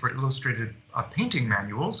particularly for illustrated painting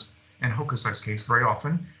manuals, in Hokusai's case, very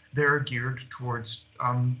often they're geared towards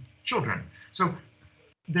children. So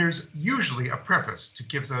there's usually a preface to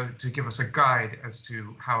give us a guide as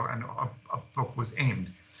to how a book was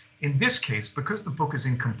aimed. In this case, because the book is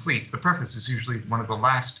incomplete, the preface is usually one of the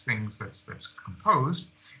last things that's composed.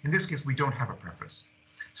 In this case, we don't have a preface.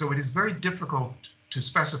 So it is very difficult to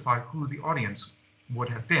specify who the audience would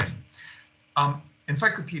have been.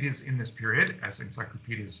 Encyclopedias in this period, as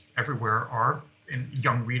encyclopedias everywhere are, in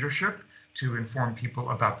young readership to inform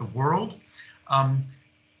people about the world.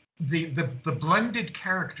 The blended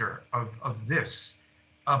character of this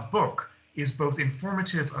book is both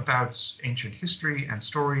informative about ancient history and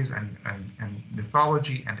stories and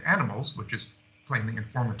mythology and animals, which is plainly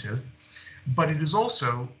informative, but it is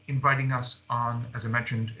also inviting us on, as I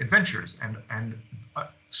mentioned, adventures and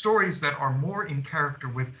stories that are more in character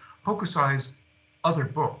with Hokusai's other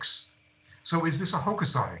books. So is this a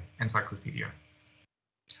Hokusai encyclopedia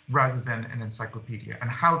rather than an encyclopedia? And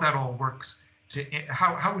how that all works,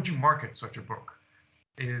 how would you market such a book,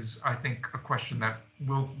 is, I think, a question that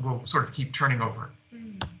will sort of keep turning over.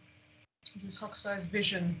 This is Hokusai's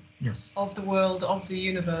vision yes. of the world, of the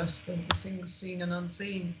universe, the things seen and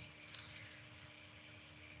unseen.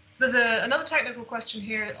 There's another technical question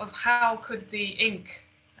here of how could the ink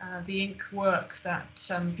work, that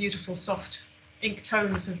beautiful soft ink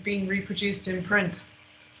tones have been reproduced in print.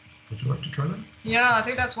 Would you like to try that? Yeah, I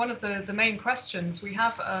think that's one of the main questions. We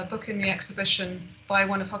have a book in the exhibition by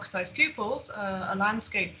one of Hokusai's pupils, a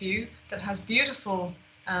landscape view that has beautiful,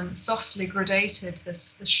 softly gradated,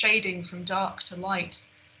 this shading from dark to light,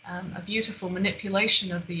 a beautiful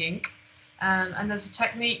manipulation of the ink. And there's a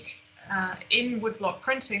technique in woodblock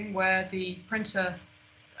printing where the printer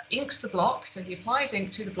inks the block, so he applies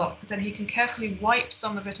ink to the block, but then he can carefully wipe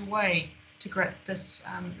some of it away to get this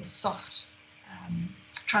soft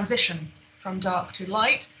transition from dark to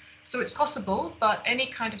light. So it's possible, but any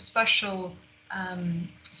kind of special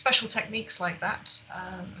techniques like that,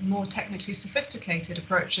 more technically sophisticated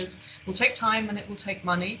approaches, will take time and it will take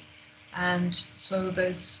money. And so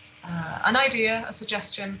there's an idea, a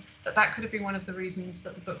suggestion, that could have been one of the reasons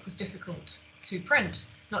that the book was difficult to print.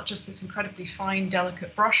 Not just this incredibly fine,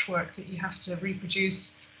 delicate brushwork that you have to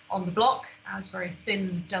reproduce on the block as very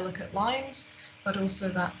thin, delicate lines, but also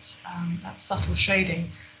that subtle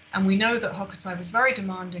shading. And we know that Hokusai was very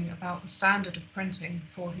demanding about the standard of printing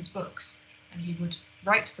for his books. And he would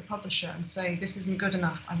write to the publisher and say, this isn't good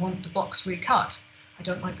enough, I want the blocks recut. I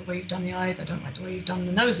don't like the way you've done the eyes, I don't like the way you've done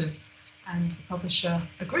the noses. and the publisher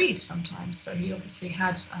agreed sometimes. So he obviously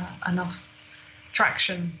had enough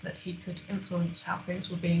traction that he could influence how things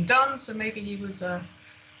were being done. So maybe he was a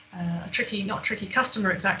tricky, not tricky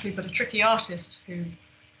customer exactly, but a tricky artist who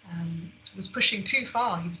was pushing too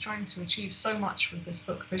far. He was trying to achieve so much with this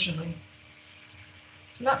book visually.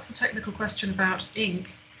 So that's the technical question about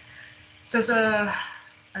ink. There's a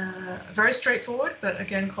very straightforward, but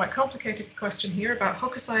again quite complicated question here about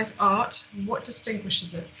Hokusai's art. What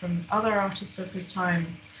distinguishes it from other artists of his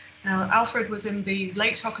time? Now, Alfred was in the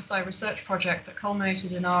late Hokusai research project that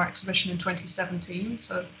culminated in our exhibition in 2017.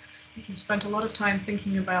 So I think you've spent a lot of time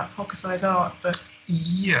thinking about Hokusai's art, but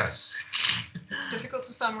yes, it's difficult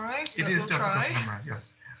to summarize. It is difficult to summarize.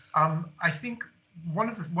 Yes, I think one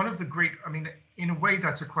of the great. I mean, in a way,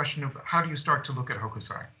 that's a question of how do you start to look at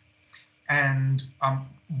Hokusai, and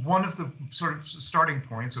one of the sort of starting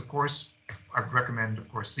points, of course, I would recommend, of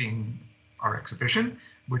course, seeing our exhibition,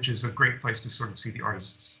 which is a great place to sort of see the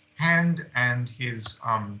artist's hand and his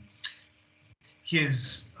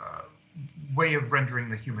way of rendering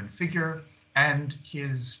the human figure, and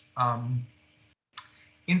his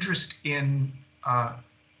interest in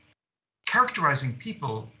characterizing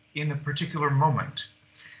people in a particular moment.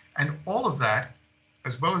 And all of that,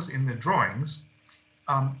 as well as in the drawings,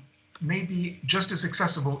 may be just as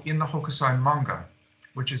accessible in the Hokusai manga,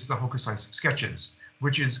 which is the Hokusai sketches,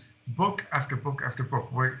 which is book after book after book,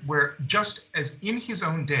 where just as in his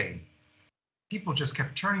own day, people just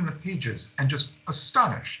kept turning the pages and just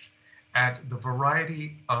astonished at the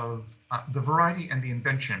variety and the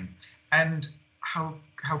invention and how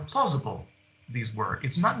plausible these were.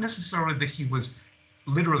 It's not necessarily that he was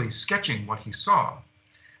literally sketching what he saw,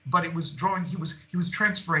 but it was drawing. He was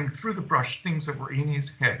transferring through the brush things that were in his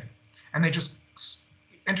head, and they just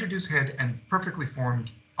entered his head and perfectly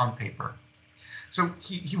formed on paper. So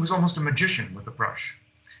he was almost a magician with a brush.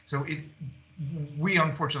 So we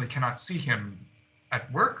unfortunately cannot see him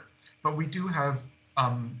at work, but we do have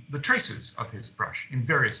the traces of his brush in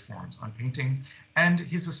various forms on painting, and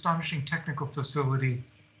his astonishing technical facility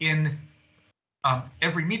in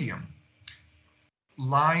every medium,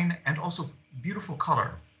 line, and also beautiful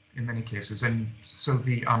color in many cases. And so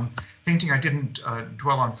the painting I didn't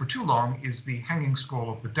dwell on for too long is the hanging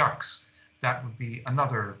scroll of the ducks. That would be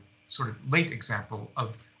another sort of late example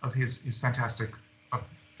of his fantastic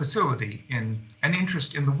facility in an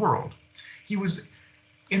interest in the world. He was,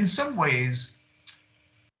 in some ways,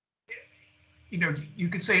 you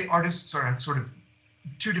could say artists are sort of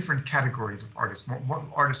two different categories of artists.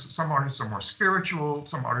 Some artists are more spiritual,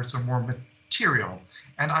 some artists are more material.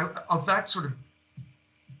 And of that sort of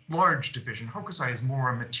large division, Hokusai is more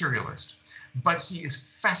a materialist, but he is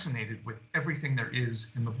fascinated with everything there is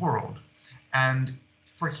in the world. And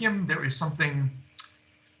for him, there is something,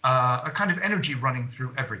 a kind of energy running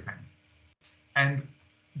through everything. And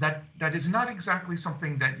that is not exactly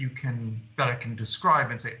something that I can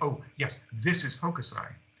describe and say, oh, yes, this is Hokusai.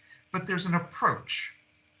 But there's an approach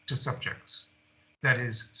to subjects that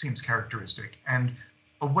seems characteristic, and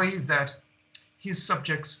a way that his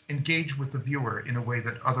subjects engage with the viewer in a way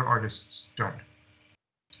that other artists don't.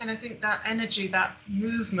 And I think that energy, that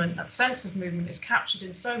movement, that sense of movement is captured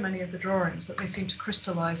in so many of the drawings that they seem to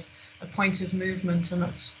crystallize a point of movement, and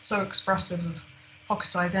that's so expressive of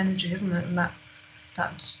Hokusai's energy, isn't it? And that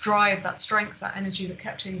drive, that strength, that energy that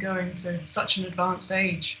kept him going to such an advanced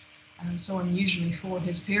age, so unusually for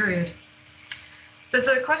his period. There's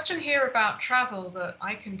a question here about travel that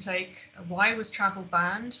I can take. Why was travel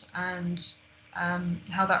banned, and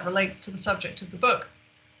how that relates to the subject of the book?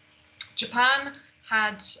 Japan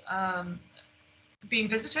had been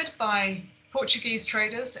visited by Portuguese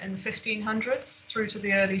traders in the 1500s through to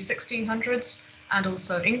the early 1600s, and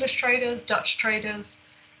also English traders, Dutch traders,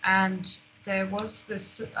 and there was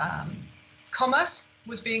this commerce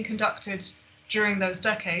was being conducted during those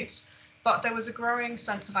decades, but there was a growing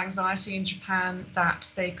sense of anxiety in Japan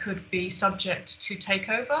that they could be subject to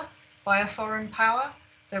takeover by a foreign power.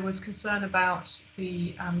 There was concern about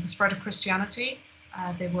the spread of Christianity.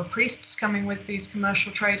 There were priests coming with these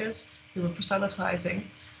commercial traders who were proselytizing.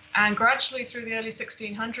 And gradually through the early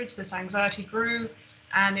 1600s, this anxiety grew,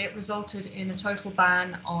 and it resulted in a total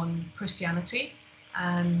ban on Christianity.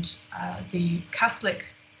 And the Catholic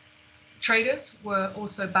traders were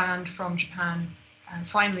also banned from Japan,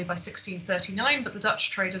 finally by 1639, but the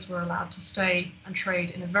Dutch traders were allowed to stay and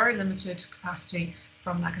trade in a very limited capacity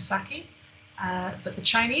from Nagasaki. But the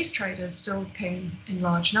Chinese traders still came in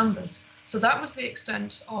large numbers. So that was the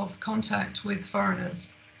extent of contact with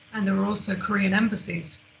foreigners. And there were also Korean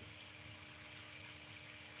embassies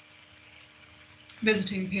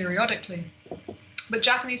visiting periodically. But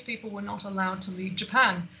Japanese people were not allowed to leave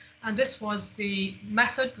Japan. And this was the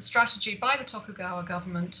method, the strategy by the Tokugawa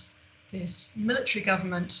government, this military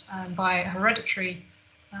government, by a hereditary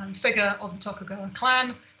figure of the Tokugawa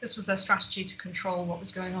clan. This was their strategy to control what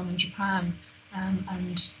was going on in Japan,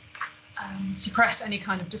 and suppress any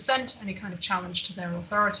kind of dissent, any kind of challenge to their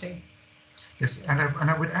authority. Yes, and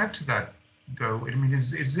I would add to that, though, I mean,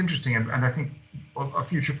 it's interesting, and I think a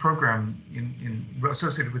future program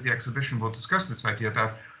associated with the exhibition will discuss this idea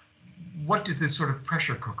about what did this sort of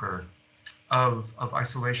pressure cooker of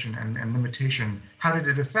isolation and limitation, how did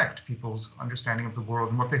it affect people's understanding of the world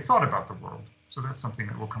and what they thought about the world? So that's something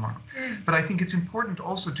that will come on. But I think it's important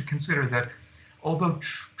also to consider that although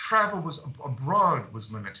travel abroad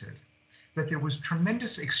was limited, that there was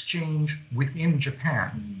tremendous exchange within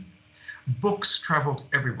Japan. Books traveled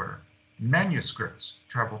everywhere. Manuscripts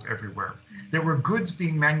traveled everywhere. There were goods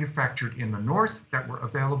being manufactured in the north that were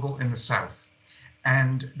available in the south.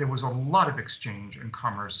 And there was a lot of exchange and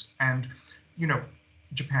commerce. And, you know,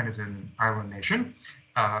 Japan is an island nation.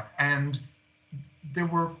 And there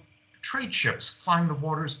were trade ships plying the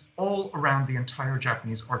waters all around the entire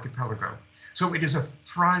Japanese archipelago. So it is a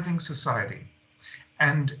thriving society.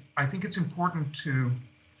 And I think it's important to,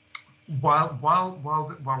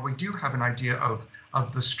 while we do have an idea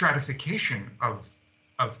of the stratification of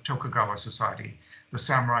Tokugawa society, the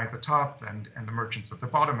samurai at the top and the merchants at the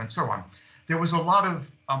bottom and so on, there was a lot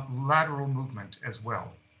of lateral movement as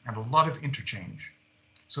well, and a lot of interchange.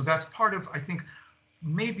 So that's part of, I think,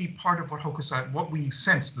 maybe part of what Hokusai, what we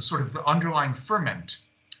sense, the sort of the underlying ferment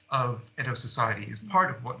of Edo society is part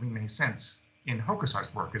of what we may sense in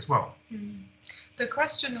Hokusai's work as well. The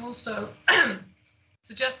question also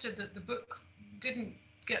suggested that the book didn't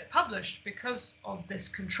get published because of this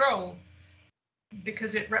control,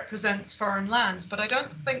 because it represents foreign lands. But I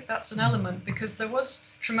don't think that's an element, because there was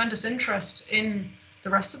tremendous interest in the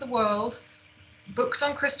rest of the world. Books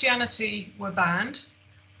on Christianity were banned,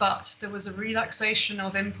 but there was a relaxation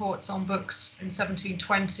of imports on books in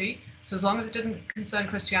 1720. So as long as it didn't concern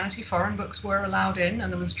Christianity, foreign books were allowed in,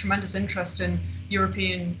 and there was tremendous interest in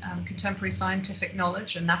European contemporary scientific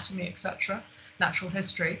knowledge, anatomy, etc., natural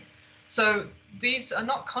history. So these are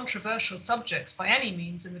not controversial subjects by any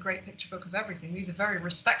means in the Great Picture Book of Everything. These are very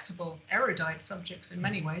respectable, erudite subjects in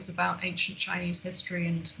many ways about ancient Chinese history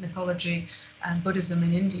and mythology and Buddhism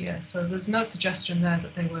in India. So there's no suggestion there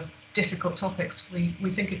that they were difficult topics. We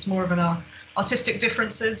think it's more of an artistic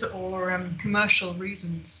differences or commercial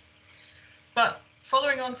reasons. But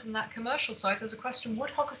following on from that commercial side, there's a question, would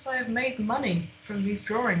Hokusai have made money from these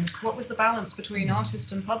drawings? What was the balance between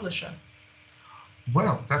artist and publisher?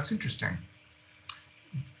 Well, that's interesting.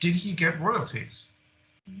 Did he get royalties?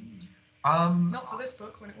 Not for this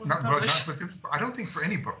book when it wasn't published. I don't think for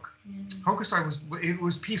any book. Hokusai it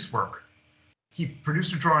was piecework. He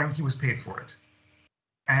produced a drawing, he was paid for it.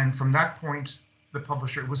 And from that point,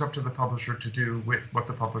 it was up to the publisher to do with what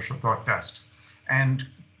the publisher thought best. And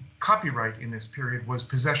copyright in this period was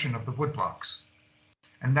possession of the woodblocks.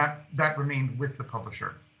 And that remained with the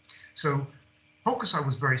publisher. So Hokusai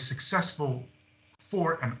was very successful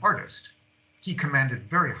for an artist. He commanded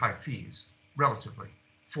very high fees, relatively,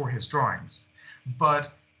 for his drawings.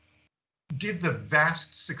 But did the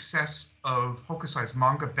vast success of Hokusai's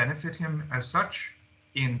manga benefit him as such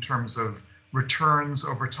in terms of returns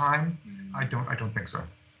over time? I don't think so.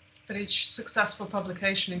 But each successful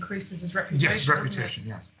publication increases his reputation, yes, reputation,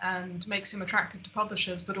 yes, and makes him attractive to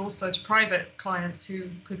publishers, but also to private clients who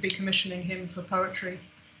could be commissioning him for poetry.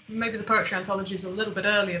 Maybe the poetry anthology is a little bit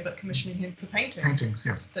earlier, but commissioning him for paintings. Paintings,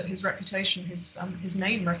 yes. That his reputation, his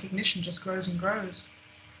name recognition just grows and grows,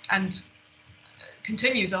 and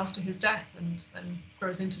continues after his death, and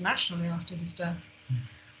grows internationally after his death.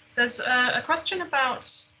 There's a question about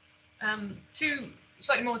two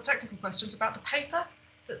slightly more technical questions about the paper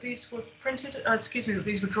that these were printed, that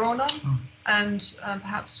these were drawn on, and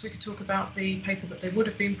perhaps we could talk about the paper that they would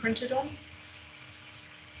have been printed on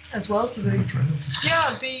as well. So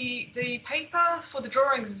the paper for the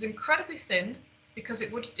drawings is incredibly thin because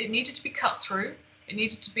it needed to be cut through. It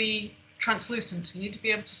needed to be translucent. You need to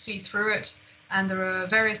be able to see through it, and there are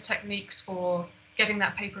various techniques for getting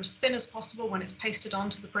that paper as thin as possible when it's pasted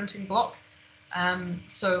onto the printing block.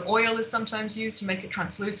 So oil is sometimes used to make it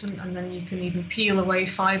translucent, and then you can even peel away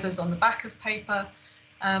fibers on the back of paper.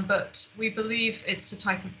 But we believe it's a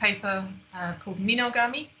type of paper called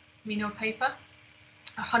minogami, mino paper.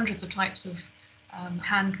 Hundreds of types of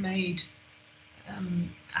handmade,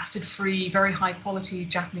 acid-free, very high-quality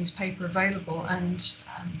Japanese paper available, and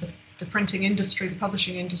the printing industry, the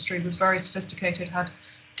publishing industry was very sophisticated, had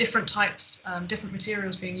different types, different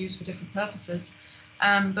materials being used for different purposes.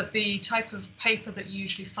 But the type of paper that you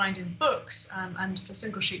usually find in books and for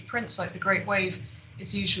single sheet prints like the Great Wave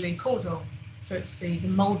is usually kozo. So it's the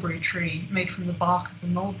mulberry tree, made from the bark of the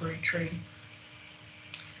mulberry tree.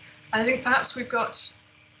 I think perhaps we've got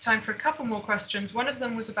time for a couple more questions. One of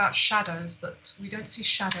them was about shadows, that we don't see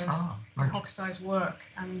shadows in Hokusai's work.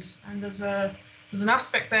 And there's an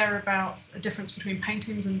aspect there about a difference between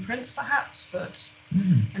paintings and prints, perhaps,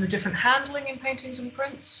 and a different handling in paintings and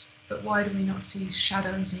prints. But why do we not see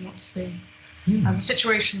shadows, and what's the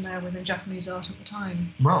situation there within Japanese art at the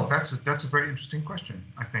time? Well, that's a very interesting question,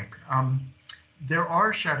 I think. There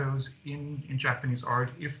are shadows in Japanese art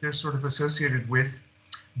if they're sort of associated with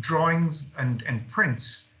drawings and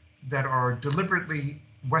prints that are deliberately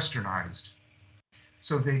westernized.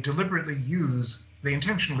 So they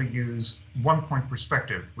intentionally use one-point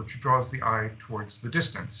perspective, which draws the eye towards the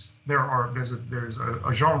distance. There's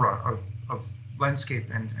a genre of landscape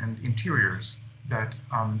and interiors that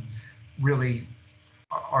really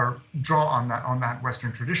draw on that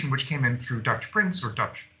Western tradition, which came in through Dutch prints or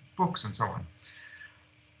Dutch books and so on.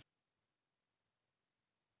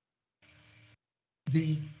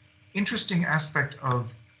 The interesting aspect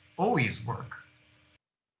of Oi's work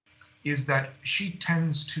is that she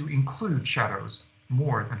tends to include shadows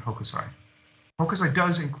more than Hokusai. Hokusai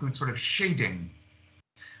does include sort of shading,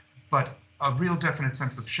 but a real definite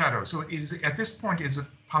sense of shadow. So it is, at this point, is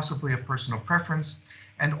possibly a personal preference,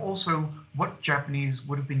 and also what Japanese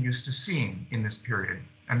would have been used to seeing in this period,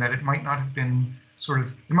 and that it might not have been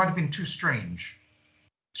it might have been too strange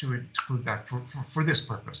to include that for this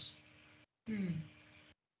purpose.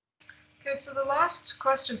 Okay, so the last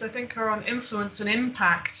questions I think are on influence and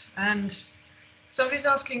impact, and somebody's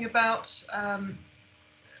asking about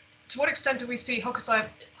to what extent do we see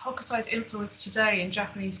Hokusai's influence today in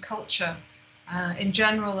Japanese culture in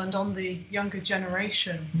general and on the younger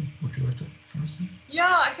generation? Would you like to answer?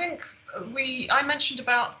 Yeah, I think I mentioned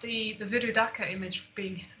about the Virudaka image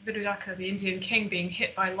being Virudaka, the Indian king, being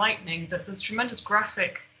hit by lightning, that there's tremendous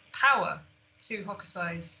graphic power to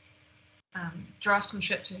Hokusai's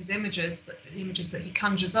draftsmanship, to his images, the images that he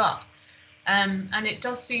conjures up, and it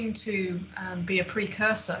does seem to be a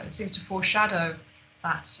precursor. It seems to foreshadow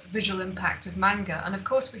that visual impact of manga. And of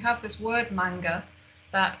course we have this word manga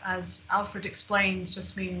that, as Alfred explained,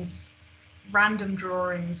 just means random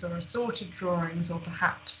drawings or assorted drawings, or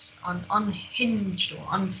perhaps unhinged or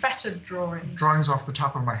unfettered drawings. Drawings off the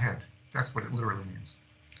top of my head. That's what it literally means.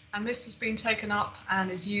 And this has been taken up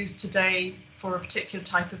and is used today for a particular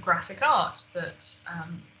type of graphic art that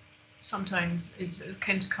sometimes is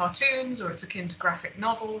akin to cartoons, or it's akin to graphic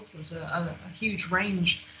novels. There's a huge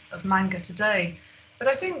range of manga today. But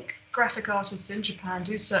I think graphic artists in Japan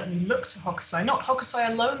do certainly look to Hokusai. Not Hokusai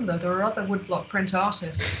alone, though. There are other woodblock print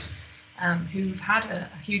artists who've had a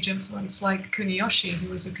huge influence, like Kuniyoshi, who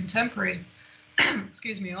was a contemporary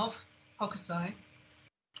of Hokusai.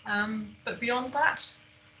 But beyond that,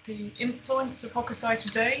 the influence of Hokusai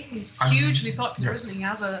today is hugely popular, isn't he,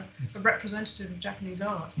 as a representative of Japanese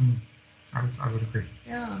art? I would agree.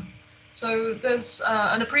 Yeah. So there's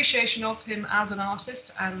an appreciation of him as an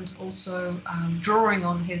artist, and also drawing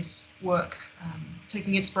on his work,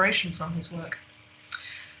 taking inspiration from his work.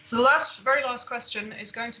 So the very last question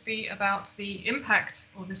is going to be about the impact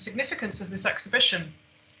or the significance of this exhibition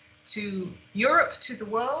to Europe, to the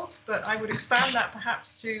world, but I would expand that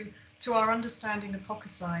perhaps to our understanding of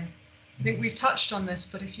Hokusai. I think we've touched on this,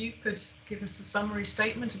 but if you could give us a summary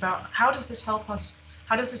statement about how does this help us,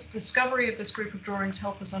 how does this discovery of this group of drawings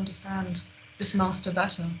help us understand this master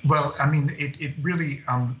better? Well, I mean, it really,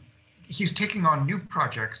 he's taking on new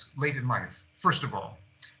projects late in life, first of all.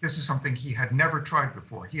 This is something he had never tried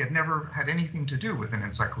before. He had never had anything to do with an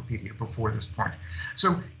encyclopedia before this point.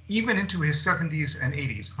 So even into his 70s and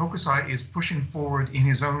 80s, Hokusai is pushing forward in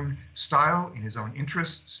his own style, in his own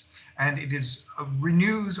interests, and it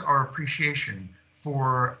renews our appreciation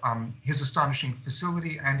for his astonishing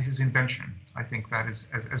facility and his invention. I think that is,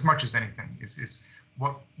 as much as anything, is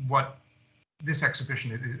what this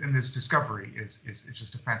exhibition and this discovery is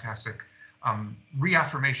just a fantastic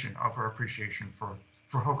reaffirmation of our appreciation for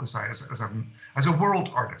Hokusai as a world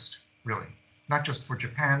artist, really, not just for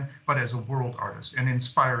Japan, but as a world artist, an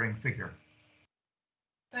inspiring figure.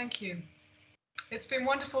 Thank you. It's been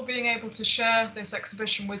wonderful being able to share this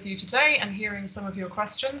exhibition with you today and hearing some of your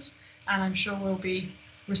questions. And I'm sure we'll be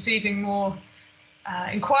receiving more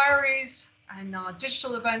inquiries in our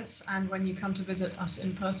digital events and when you come to visit us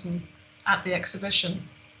in person at the exhibition.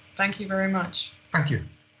 Thank you very much. Thank you.